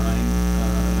design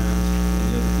amounts, and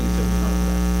the other things that we talked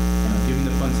about. Given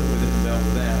the funds that were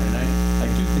available there, and I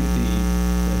do think the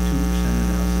 2%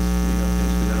 analysis freed up things,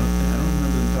 because I don't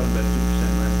remember them talking about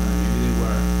 2% last time. Maybe they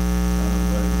were,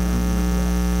 but I don't remember that.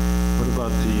 What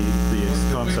about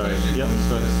I'm Quick sorry. question. Yep.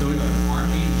 So,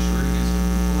 aren't we insured against the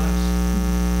roof collapse?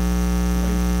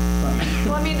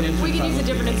 Well, I mean, we can use a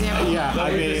different example. Yeah,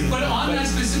 I mean. But on that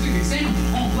specific example,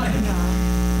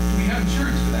 we have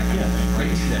insurance for that kind of thing,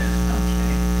 right? Yeah.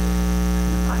 Okay.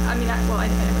 Anyway,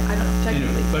 I don't know,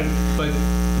 technically. Anyway, but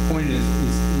the point is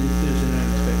there's an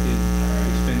unexpected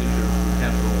expenditure for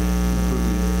capital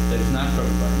improvement that is not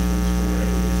covered by insurance for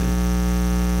whatever reason.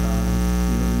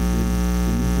 The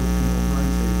new board can override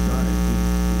and say, sorry, we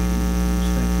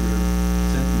respect your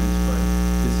sentiments, but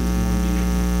this is more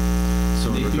meaningful. So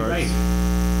in They'd be regards right.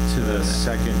 to the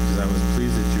second, because I was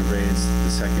pleased that you raised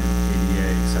the second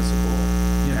ADA accessible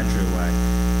entryway,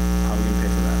 how are we gonna pay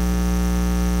for that?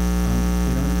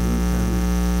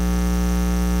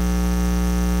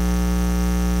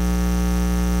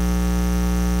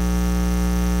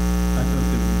 I thought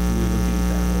that we were looking at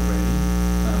that already,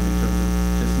 in terms of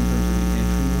the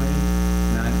entryway,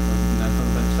 not talking about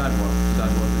the sidewalk. The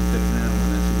sidewalk is different now, and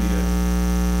that's gonna be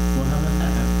well, how about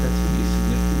that? That's gonna be a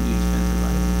significantly expensive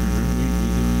item.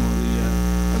 Redoing all the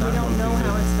And we don't know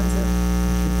how expensive.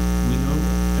 We know,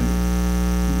 and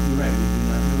you're right, we do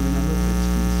not know the number, but it's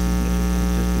gonna be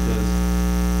significant, just because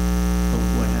of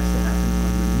what has to happen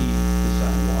underneath the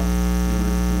sidewalk in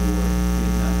order for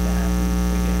it not to happen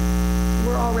again.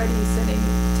 We're already sending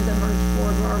to the merge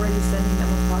board, we're already sending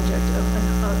them a project of,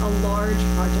 a large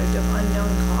project of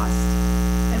unknown cost.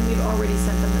 And we've already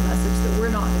sent them the message that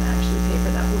we're not gonna actually pay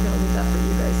for that, we're gonna leave that for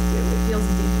you guys to do. It feels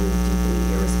deeply,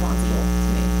 deeply irresponsible to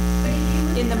me, But if you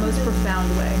look in at the some most of profound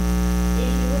way.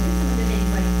 If you look at some of the things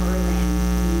like Berlin,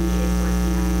 he is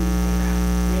working on a new playground.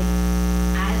 Like,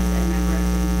 as a member of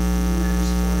the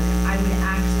merge board, I would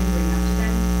actually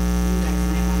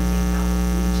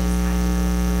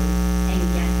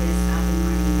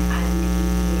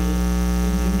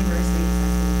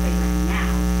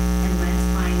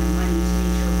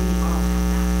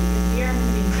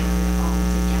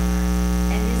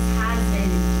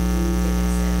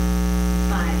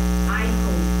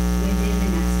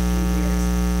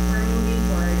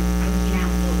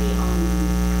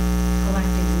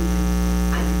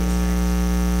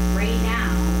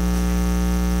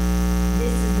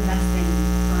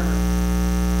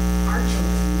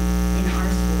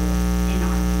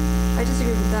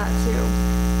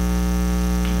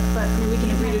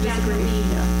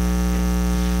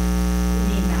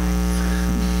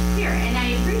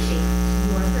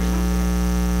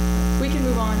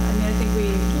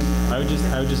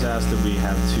I would just ask that we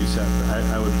have two separate, I'd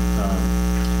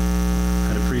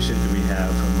appreciate that we have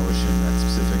a motion that's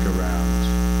specific around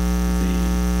the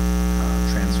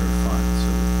transfer fund,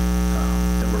 so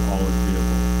that we're all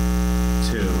agreeable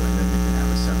to, and then we can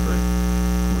have a separate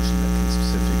motion that can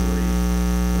specifically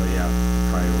lay out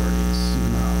priorities.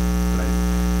 But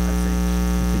I think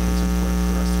it's important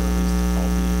for us to at least all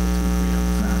be able to agree on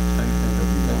the fact that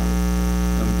we want.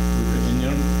 And you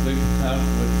know,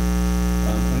 would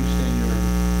understand your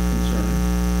concern,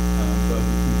 but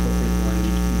we can incorporate the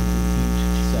language into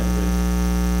each separate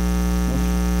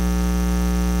motion.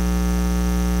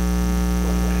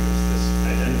 What language this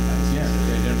identifies? Yeah,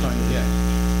 identifying, yes,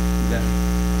 exactly.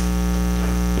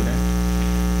 Okay.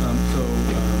 So,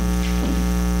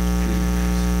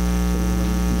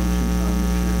 motion on the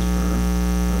transfer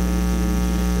of anything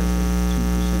in excess of 2%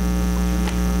 of the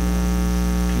general fund balance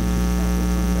into the capital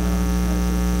fund balance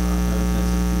as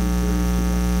of June 30,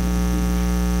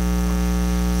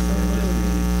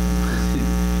 2019.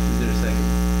 Is there a second?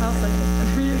 I'll second.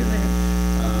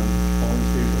 All in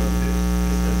favor of this?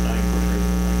 That's not incorporating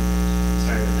the language.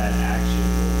 Sorry, but that action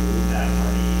will move that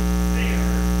money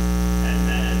there, and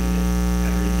then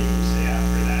everything you say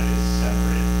after that is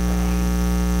separate from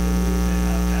the movement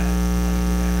of that money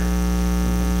there.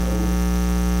 So,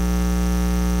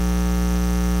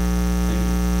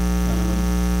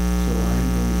 so I'm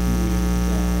going to move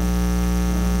that,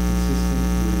 consistent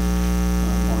with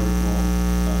Article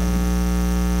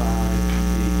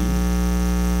 5B,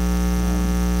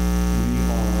 we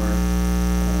are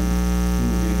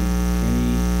moving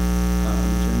any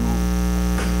general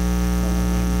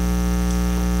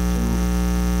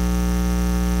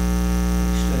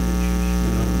expenditures,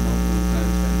 no, it's not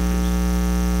expenditures,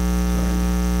 sorry.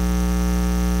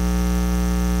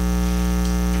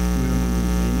 We are moving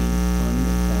any fund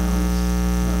balance,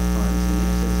 funds in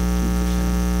excess of 2%,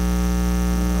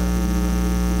 in the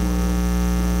memorial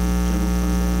general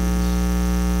fund balance,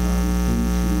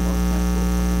 into our capital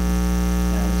fund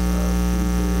as of June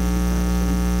 30,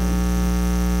 2019.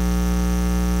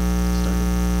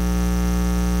 Second.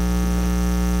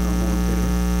 All in favor?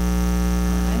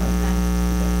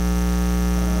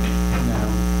 Now,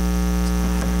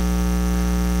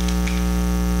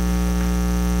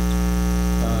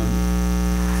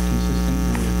 consistent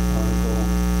with Article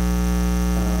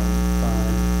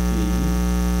 5B,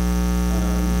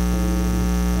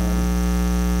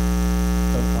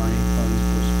 applying funds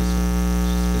for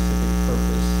specific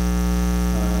purpose,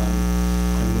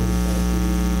 I move that we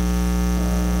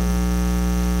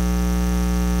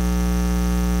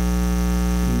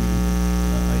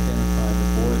identify the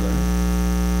boiler in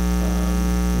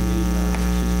the amount of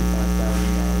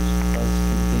 $65,000 plus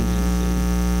contingency,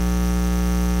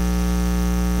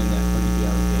 and that fund to be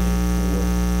allocated for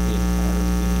it out of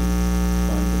the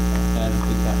fund, out of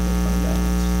the capital fund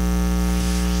balance.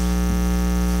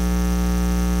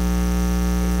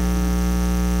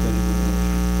 That is the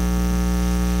motion.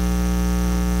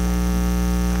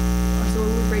 So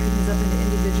we're breaking these up into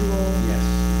individual. Yes.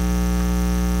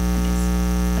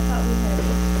 I thought we had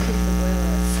approved the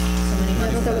boiler so many I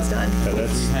months thought that was ago. done. Yeah,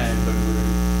 We had, but we're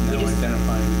now just-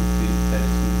 identifying that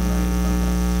it's moving money in fund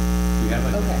balance. We have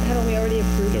Okay, identified. haven't we already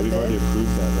approved Yeah, the we've already bid?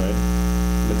 approved that, right?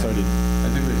 That's already, I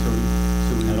think we, so we.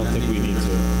 I don't think we need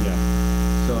to, yeah.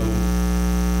 So,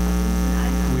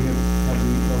 we have we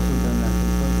also done that for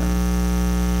the playground?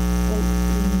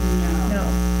 No.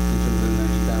 In terms of the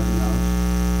 $90,000?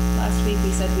 Last week,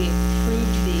 we said we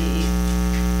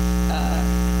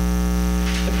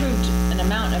approved an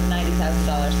amount of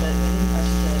 $90,000, but we didn't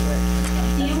articulate where it came from.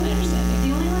 That's my understanding.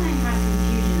 The only one I have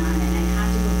confusion on, and I have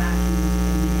to go back and look at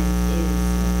the minutes, is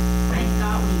I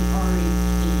thought we already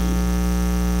paid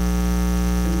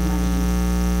the money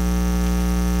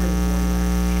for the boiler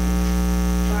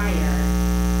prior.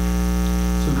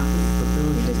 So the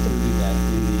village just included that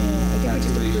in the I think we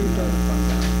just calculation approved of it. the fund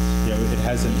balance. Yeah, it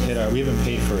hasn't hit our, we haven't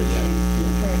paid for it yet.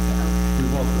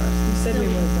 We've authorized You it. said we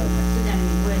would have done So then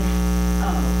we would,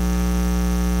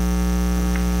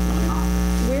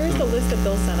 Where is the list of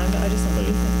bills sent? I just don't think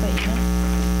you sent that email.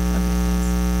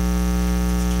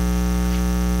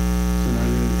 So now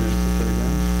you're going to address the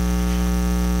playground?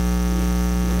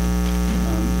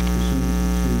 Pursuant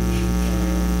to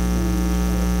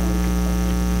Article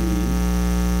 5B,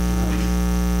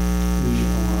 we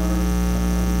are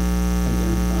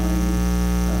identifying,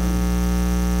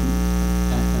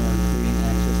 creating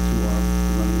access to our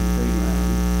running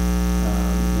playground,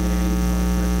 and are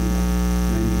directing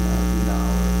 $90,000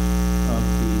 of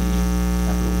the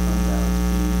capital fund balance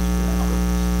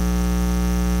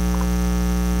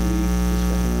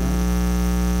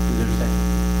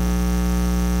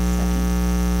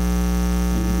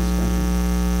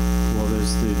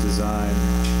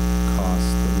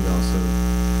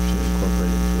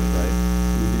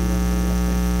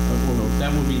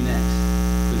will be next,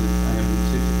 because I have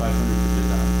 6,500 to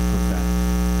design. Okay.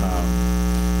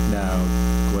 Now,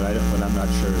 what I'm not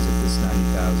sure is if this 90,000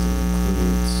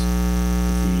 includes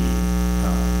the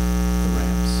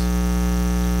ramps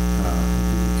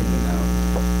in and out.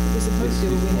 We're supposed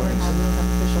to, but we don't have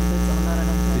official bids on that, I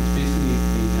don't think. It's basically a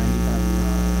 $90,000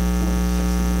 for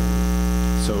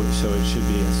accessibility. So it should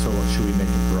be. So should we make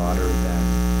it broader than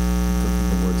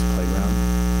the words playground?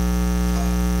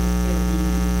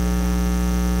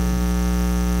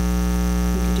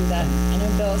 We could do that. I know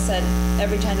Bill said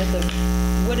every time that the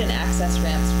wooden access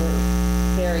ramps were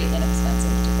very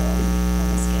inexpensive to build on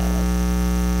the scale of.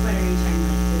 But are you trying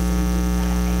like this and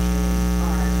that extra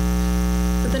art?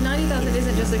 But the 90,000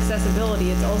 isn't just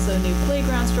accessibility, it's also new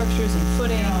playground structures and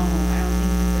footing. No, I don't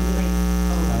think it's like,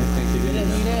 oh. I think it is.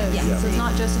 It is, Yeah. so it's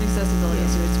not just an accessibility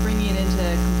issue, it's bringing it into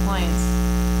compliance.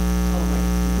 Oh, right.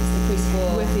 It's the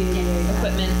preschool With the ADA.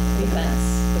 equipment, the fence,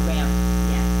 the ramp,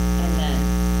 Yeah. and then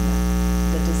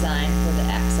the design for the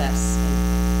access and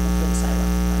for the sidewalk.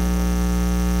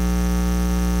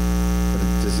 But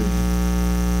does it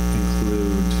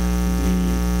include the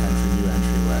new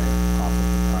entryway off of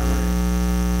the primary?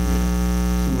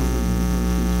 So what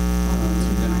would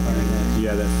you identify that?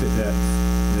 Yeah, that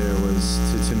there was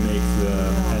to make the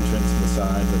entrance to the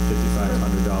side, the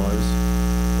 $5,500.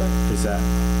 Is that?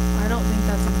 I don't think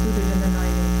that's included in the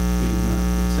 90.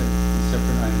 It's a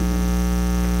separate item.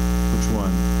 Which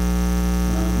one?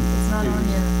 It's not It on was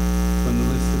here. From the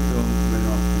list that Bill read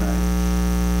off tonight.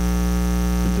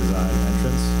 The design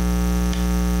entrance?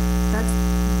 That's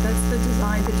the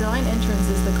design. The design entrance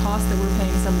is the cost that we're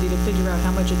paying somebody to figure out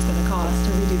how much it's gonna cost to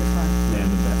redo the front. And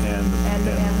the side. And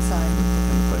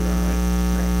the playground, right?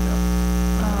 Right. Yeah.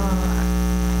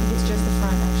 I think it's just the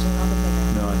front, actually, not the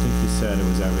playground. No, I think you said it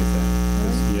was everything.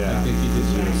 'Cause, yeah. I think you did.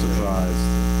 You were surprised.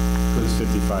 It was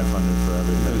 $5,500 for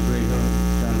everything. Because Ray Hill,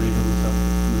 John Ray Hill was up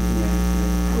looking at it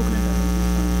today. Okay.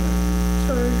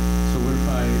 Sorry. So what if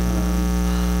I,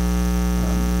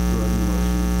 throw in the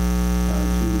motion,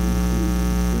 to include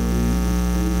building and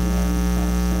playground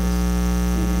access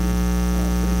and,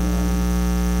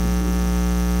 playground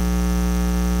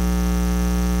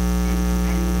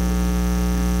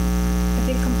I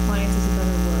think compliance is a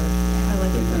better word. I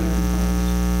like it playground better.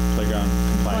 compliance. Playground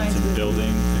compliance and with-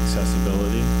 building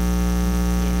accessibility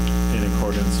in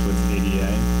accordance with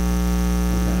ADA.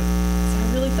 Okay. So I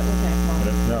really thought, okay, well,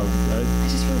 No, I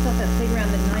just really thought that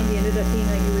playground, that 90 ended up being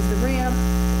like, it was the ramp,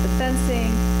 the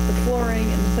fencing, the flooring,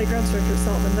 and the playground structure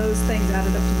itself, and those things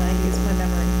added up to 90 is my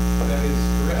memory. That is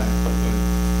correct, but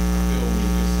Bill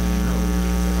was just saying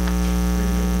earlier that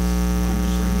radio was going to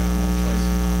bring down all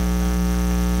pricing on it and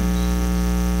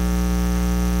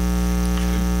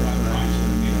by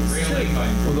railing, by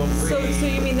So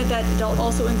you mean that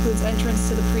also includes entrance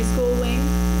to the preschool wing?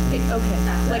 Okay,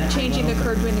 like changing the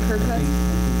curb, doing the curb I cuts? think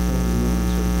Bill was willing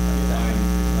to accept that,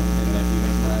 and that he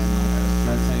was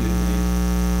not saying it to me.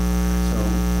 So,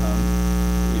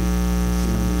 if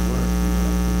the numbers work,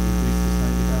 increase this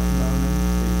 $90,000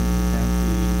 number, take into account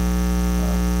the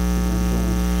potential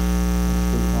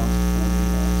extra cost on the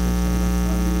access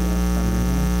on the primary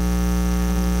one.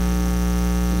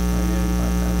 Just by adding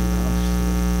 $5,000 to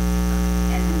it.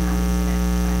 And then how we get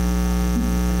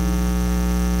it.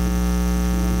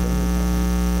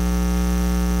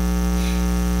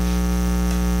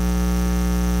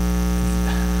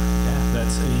 yeah,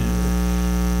 that's,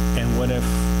 and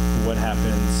what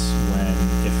happens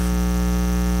if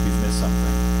we've missed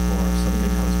something or something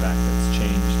comes back that's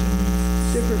changed and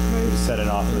we've set an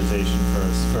authorization for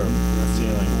a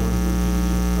ceiling? The board would be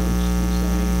approached and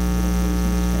saying there was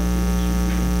miscalculation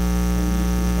here, and you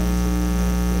can cancel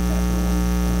the capital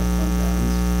fund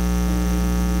balance, and we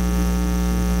would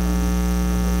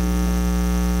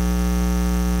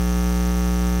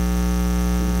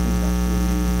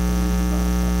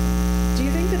Do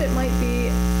you think that it might be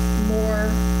more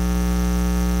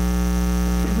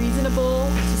reasonable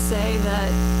to say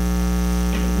that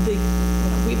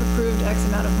we've approved X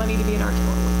amount of money to be in our,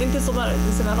 I think this amount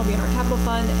will be in our capital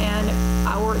fund, and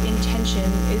our intention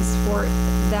is for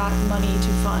that money to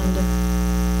fund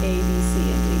A, B, C,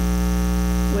 and D,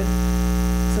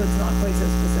 so it's not quite so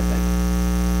specific.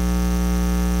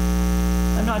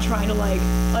 I'm not trying to like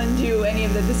undo any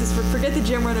of this is forget the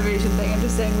gym renovation thing, I'm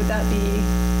just saying, would that be,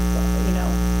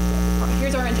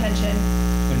 here's our intention,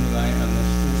 and rely on this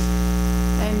list.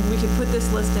 and we could put this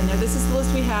list in there. This is the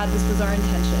list we had, this was our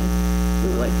intention. We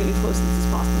would like to get as close to this as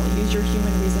possible. Use your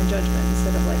human reason judgment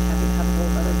instead of like having to have a whole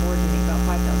other board meeting about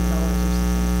 $5,000 or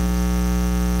something.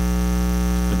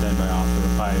 But then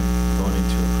by voting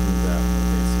to approve that, we're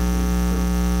basically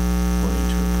voting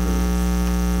to approve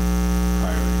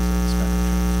priorities and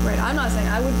expenditures. I'm not saying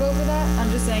I would vote for that, I'm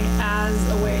just saying as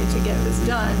a way to get this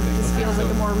done, this feels like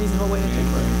a more reasonable way to do it.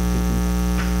 You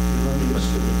run the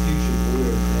risk of a future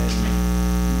board, then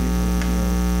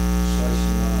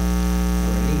slicing off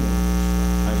for anyone.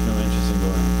 I have no interest in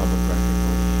going on public record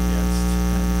voting against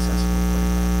an accessible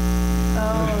playground.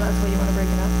 Oh, that's why you want to break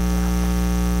it up?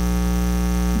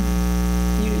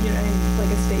 You know,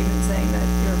 like a statement saying that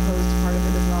you're opposed to part of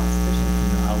it is not sufficient.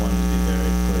 You know, I wanted to be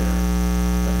very clear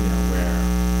that, you know, where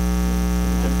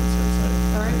the difference is.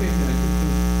 All right.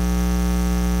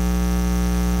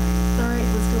 All right,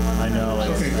 let's go on. I know,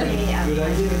 with it's- that. Yeah. Good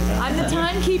idea. I'm the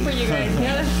timekeeper, you guys.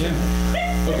 Yeah. Yeah.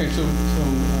 Okay, so,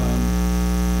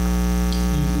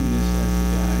 using this as a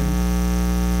guide,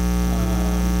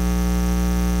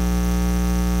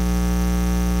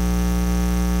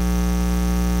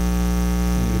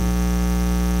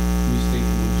 restate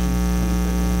the motion.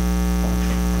 So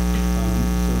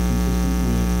consistent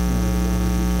with the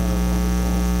language of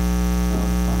Article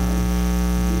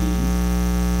 5B,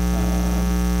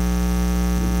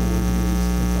 the board is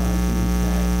advising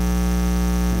that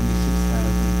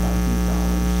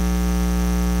 $96,500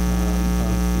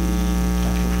 of the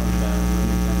capital fund balance,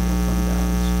 non-mechanical fund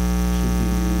balance, should be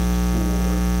used for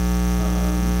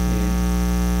an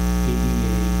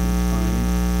ADA compliant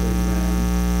playground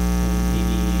and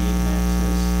ADA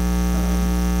access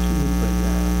to the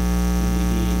playground and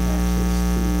ADA access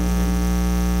to the wing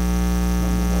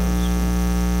on the water school.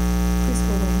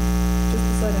 Preschool wing, just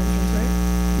the side entrance, right?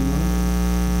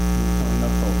 We're filling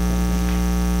up both, I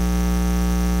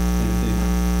think.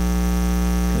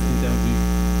 And I think that would be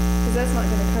Because that's not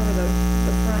going to cover the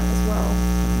front as well.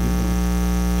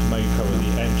 It might cover the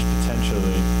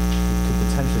potentially, it could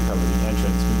potentially cover the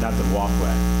entrance, not the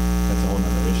walkway. That's a whole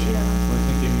nother issue. Yeah. Well, I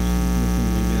think Amy's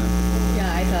looking maybe at the board.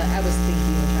 Yeah, I was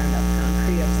thinking you were talking about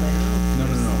concrete, I was like, oh.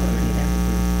 No, no, no. there's already there.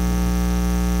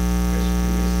 Chris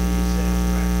previously said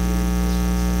directly, this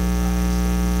one's advised.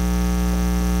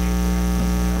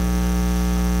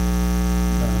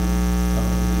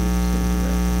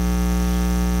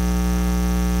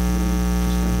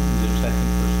 Is there a second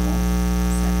for small?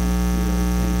 Second.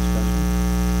 Any discussion?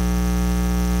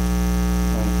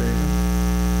 All in favor?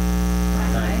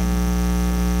 Aye.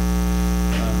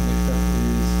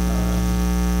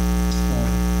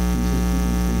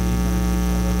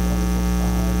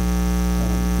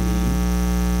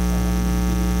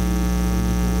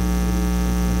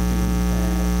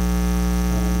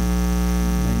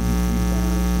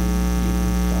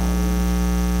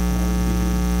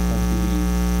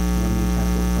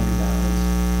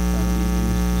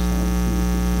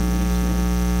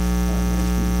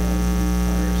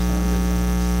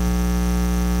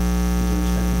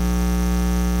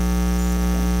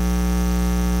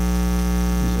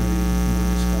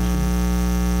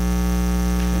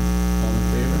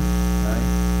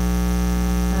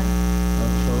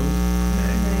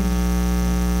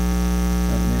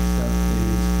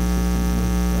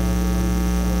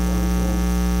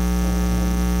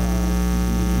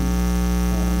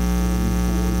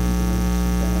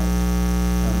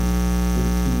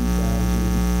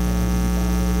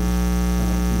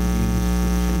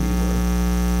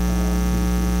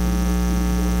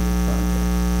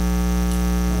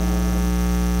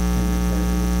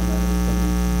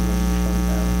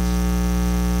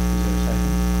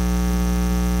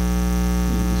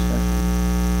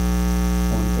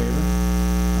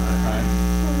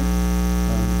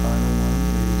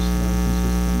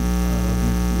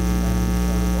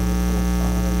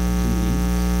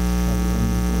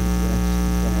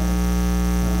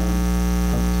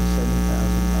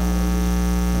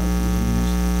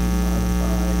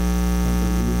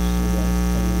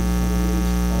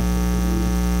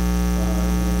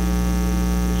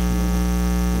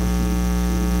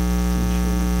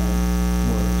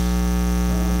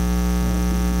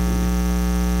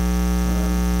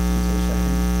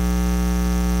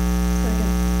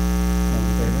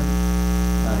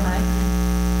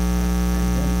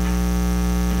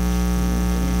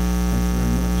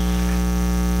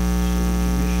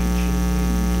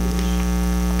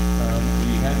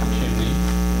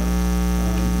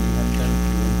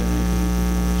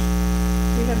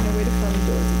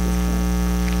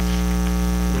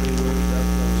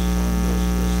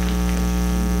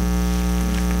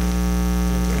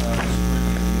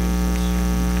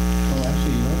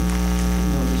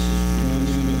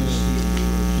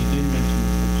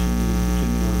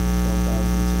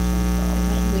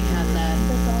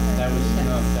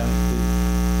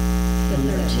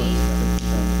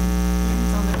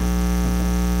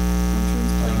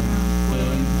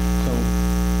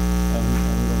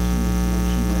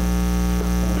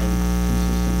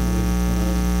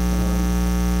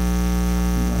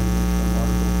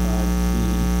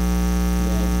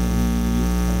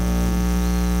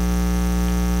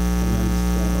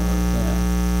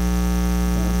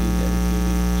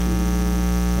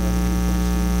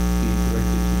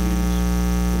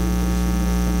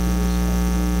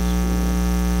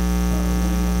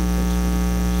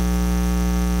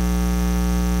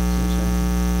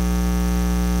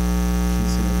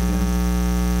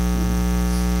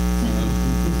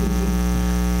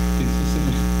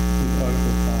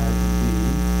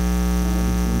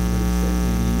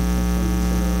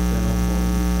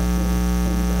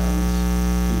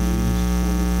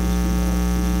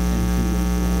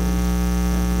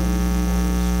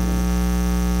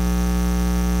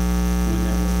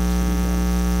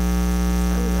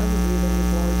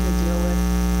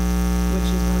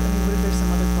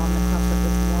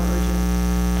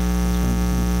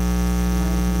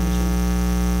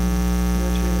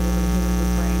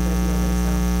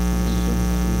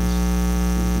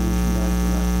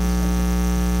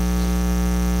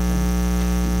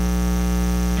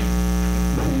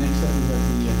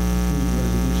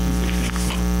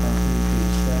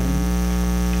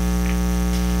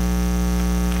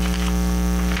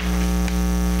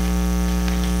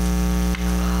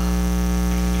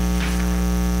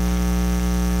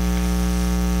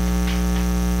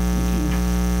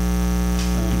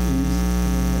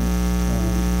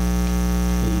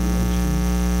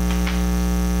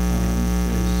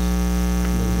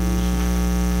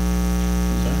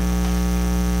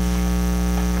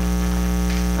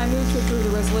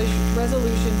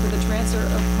 resolution for the transfer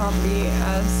of property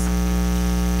as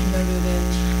noted in,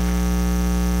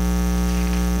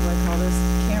 what do I call this,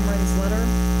 Cameron's letter?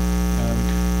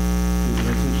 The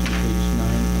resolution page 9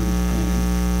 and 10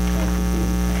 of the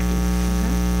board packet.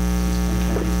 This is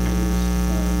Cameron's letters,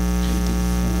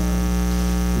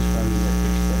 describing the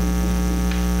records that are handling.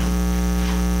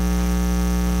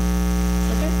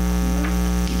 Second?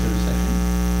 Is there a second?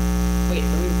 Wait,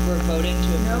 we're voting to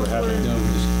No, approve? No,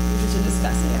 we're just To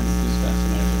discuss it.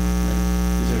 discussing it. Right.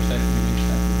 Is there a second? You need a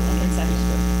second? I can second.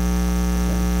 Discuss.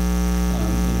 Okay.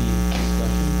 Any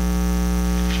discussion?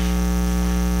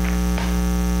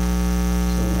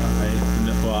 So,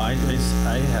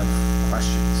 I have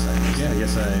questions. I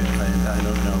guess I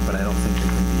don't know, but I don't think they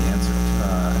can be answered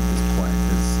at this point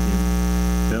because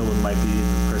Bill might be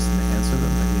the person to answer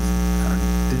them, but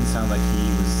didn't sound like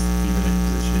he was even in a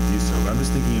position to do so. But I'm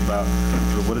just thinking about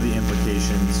sort of what are the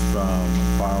implications from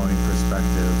a borrowing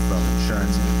perspective, from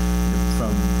insurance,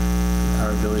 from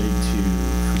our ability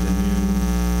for the new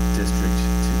district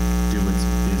to do its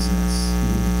business.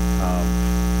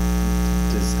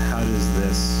 How does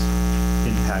this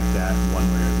impact that one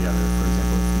way or the other? For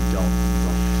example, if we don't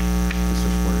vote to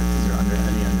support it, is there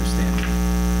any understanding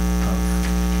of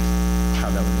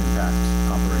how that would impact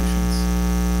operations?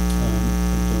 I don't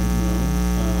know.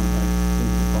 I think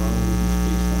the borrowing is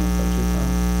based on a budget fund,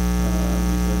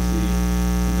 because the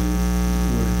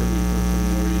word that we heard from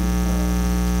Maureen,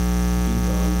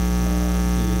 Bingo,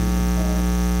 is, in fact,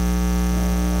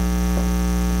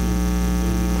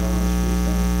 the borrowing is based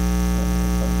on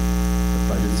a budget. The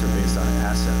budgets are based on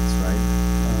assets, right?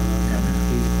 And it's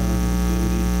based on the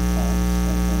ability to tax,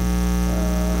 I think.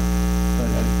 But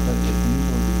at the new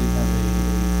board, we did have a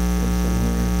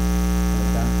similar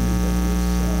document that was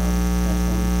passed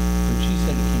on. But she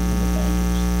said it came from the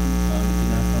bankers. It did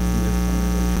not come from the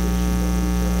negotiation. There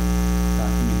was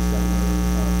documents that were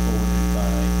forwarded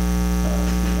by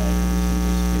the bankers and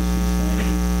just basically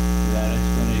saying that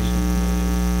explanation we made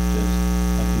is just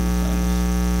have people sign us.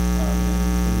 And the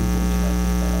new board did not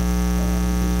do that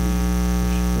because we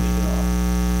pushed it off.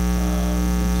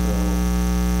 And so,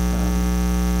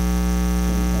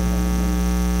 I don't know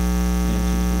the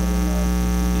answer to whether or not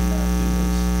if we did not do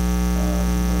this,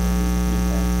 what it would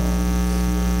impact on the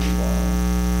ability to borrow.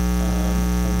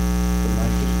 From my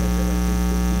perspective, I think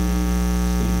that the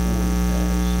state board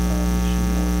has issued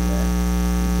an order that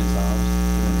dissolves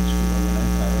the London School Board. And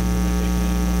I don't think we're taking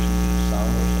any motion to dissolve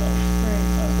ourselves. Right.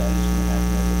 That is going to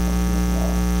happen as a function of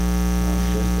law,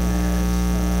 just as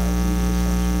the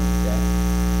assumption of debt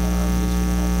is going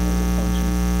to happen as a function,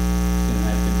 it's going to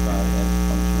happen as a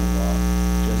function of law,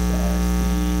 just as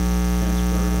the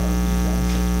transfer of these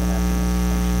assets will happen as a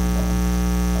function of law.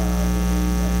 And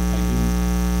I do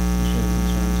share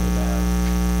concerns about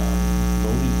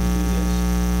voting to do this,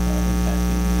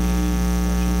 impacting the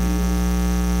commercial legal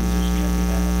position that we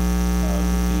have,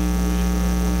 with being a waiver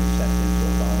or an acceptance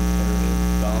or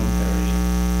voluntary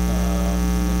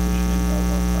relinquishment of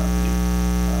our property.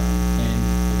 And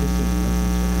I guess there's another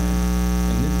concern,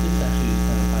 and this actually is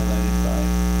kind of highlighted by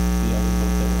the other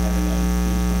vote that we're having on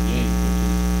June 28th, which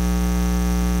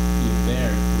is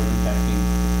there we're impacting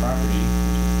the property,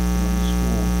 which is the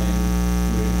school, and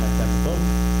we have to have a vote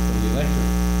from the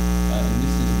electorate. And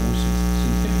this is a more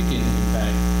significant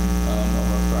impact of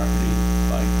our property,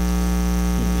 like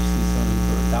basically selling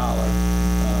for $1,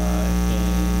 and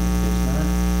there's not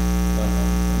a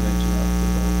mention of the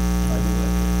vote by the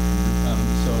electorate.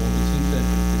 So it seems that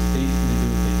if the state's going to do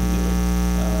it, they can do it.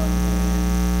 And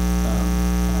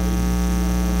I do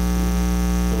not want to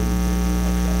vote in favor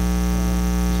of that.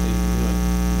 The state can do it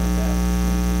like that,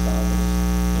 and dissolve us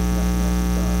if nothing else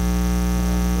is done.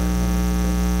 But I wanted to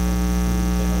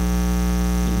help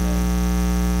in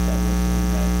that was in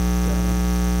that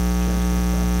transfer of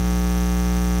property.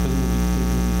 But it will be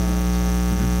done at some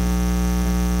point.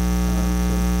 So that's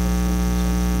what it makes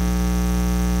sense to me.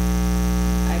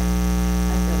 I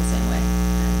feel the same way.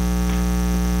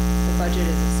 The budget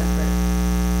is a separate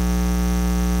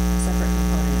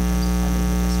component in terms of funding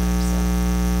the district, so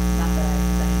not that I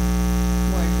have any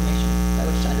more information by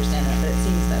which to understand that, but it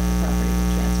seems that the property will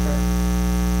transfer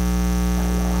by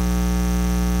law.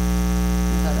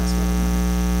 That's how that's working.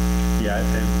 Yeah, I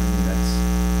mean,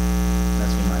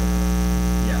 that's what my,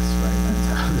 yes, right, that's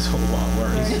how this whole law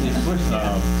works. Right.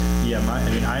 Yeah,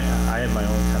 I have my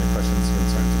own kind of questions and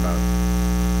concerns about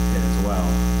it as well.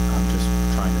 I'm just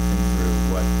trying to think through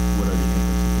what are the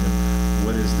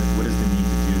what is the need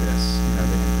to do this? The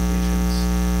implications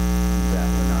that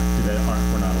we're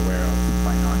not aware of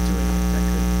by not doing it that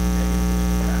could negatively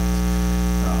impact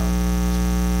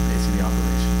basically the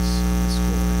operations of the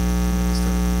school.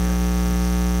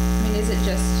 I mean,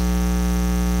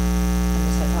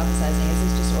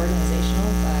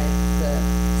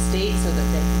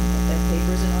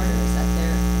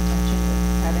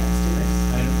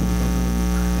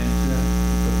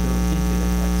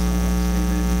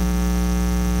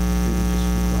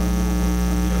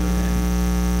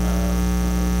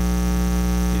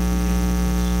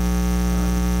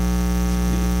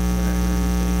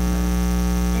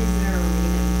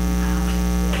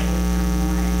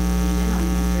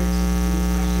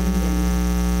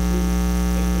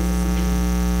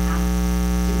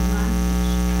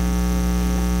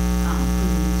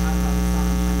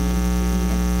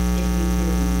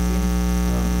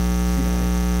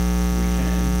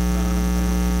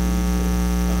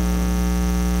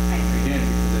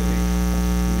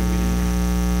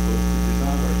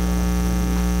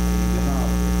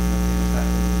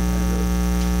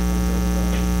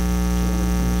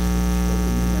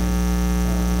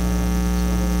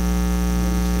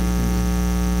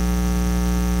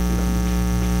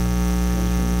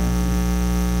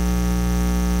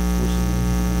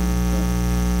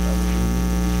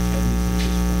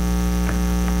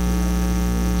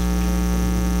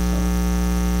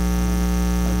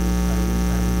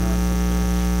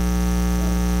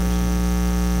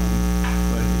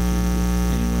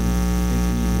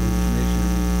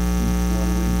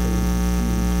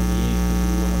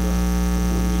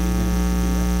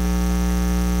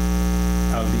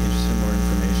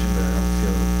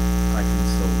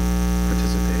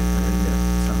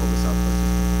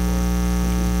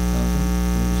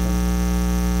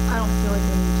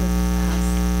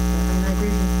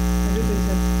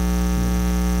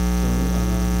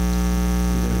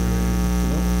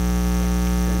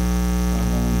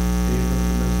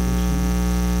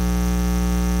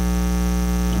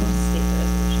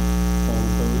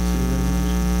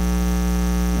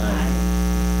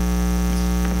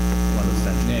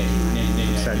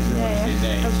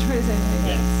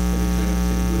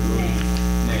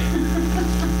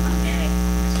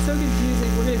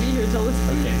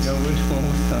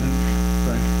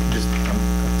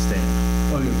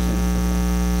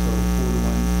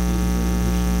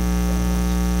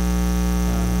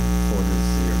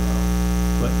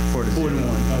 4 to 0. 4 to 1,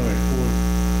 all right,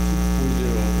 4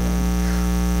 0.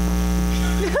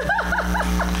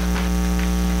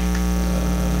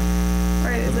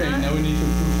 Right, is Okay, that? now we need to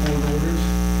approve board orders.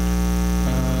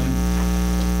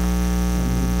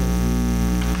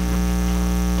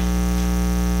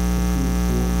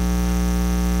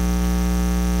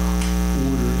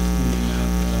 Orders in the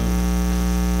amount of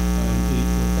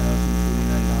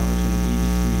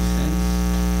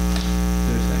 $84,049.83. Is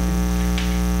there a second?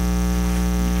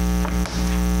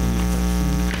 Any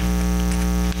questions?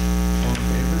 All in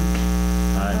favor?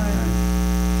 Aye.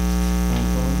 All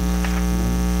opposed?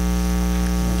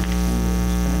 None. All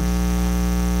orders passed.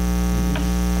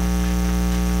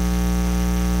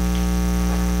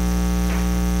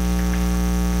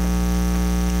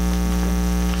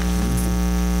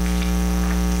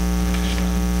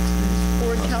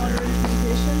 Board calendar and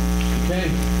communication? Okay,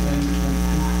 and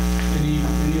any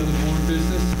other board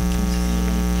business?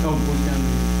 Oh, board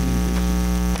calendar.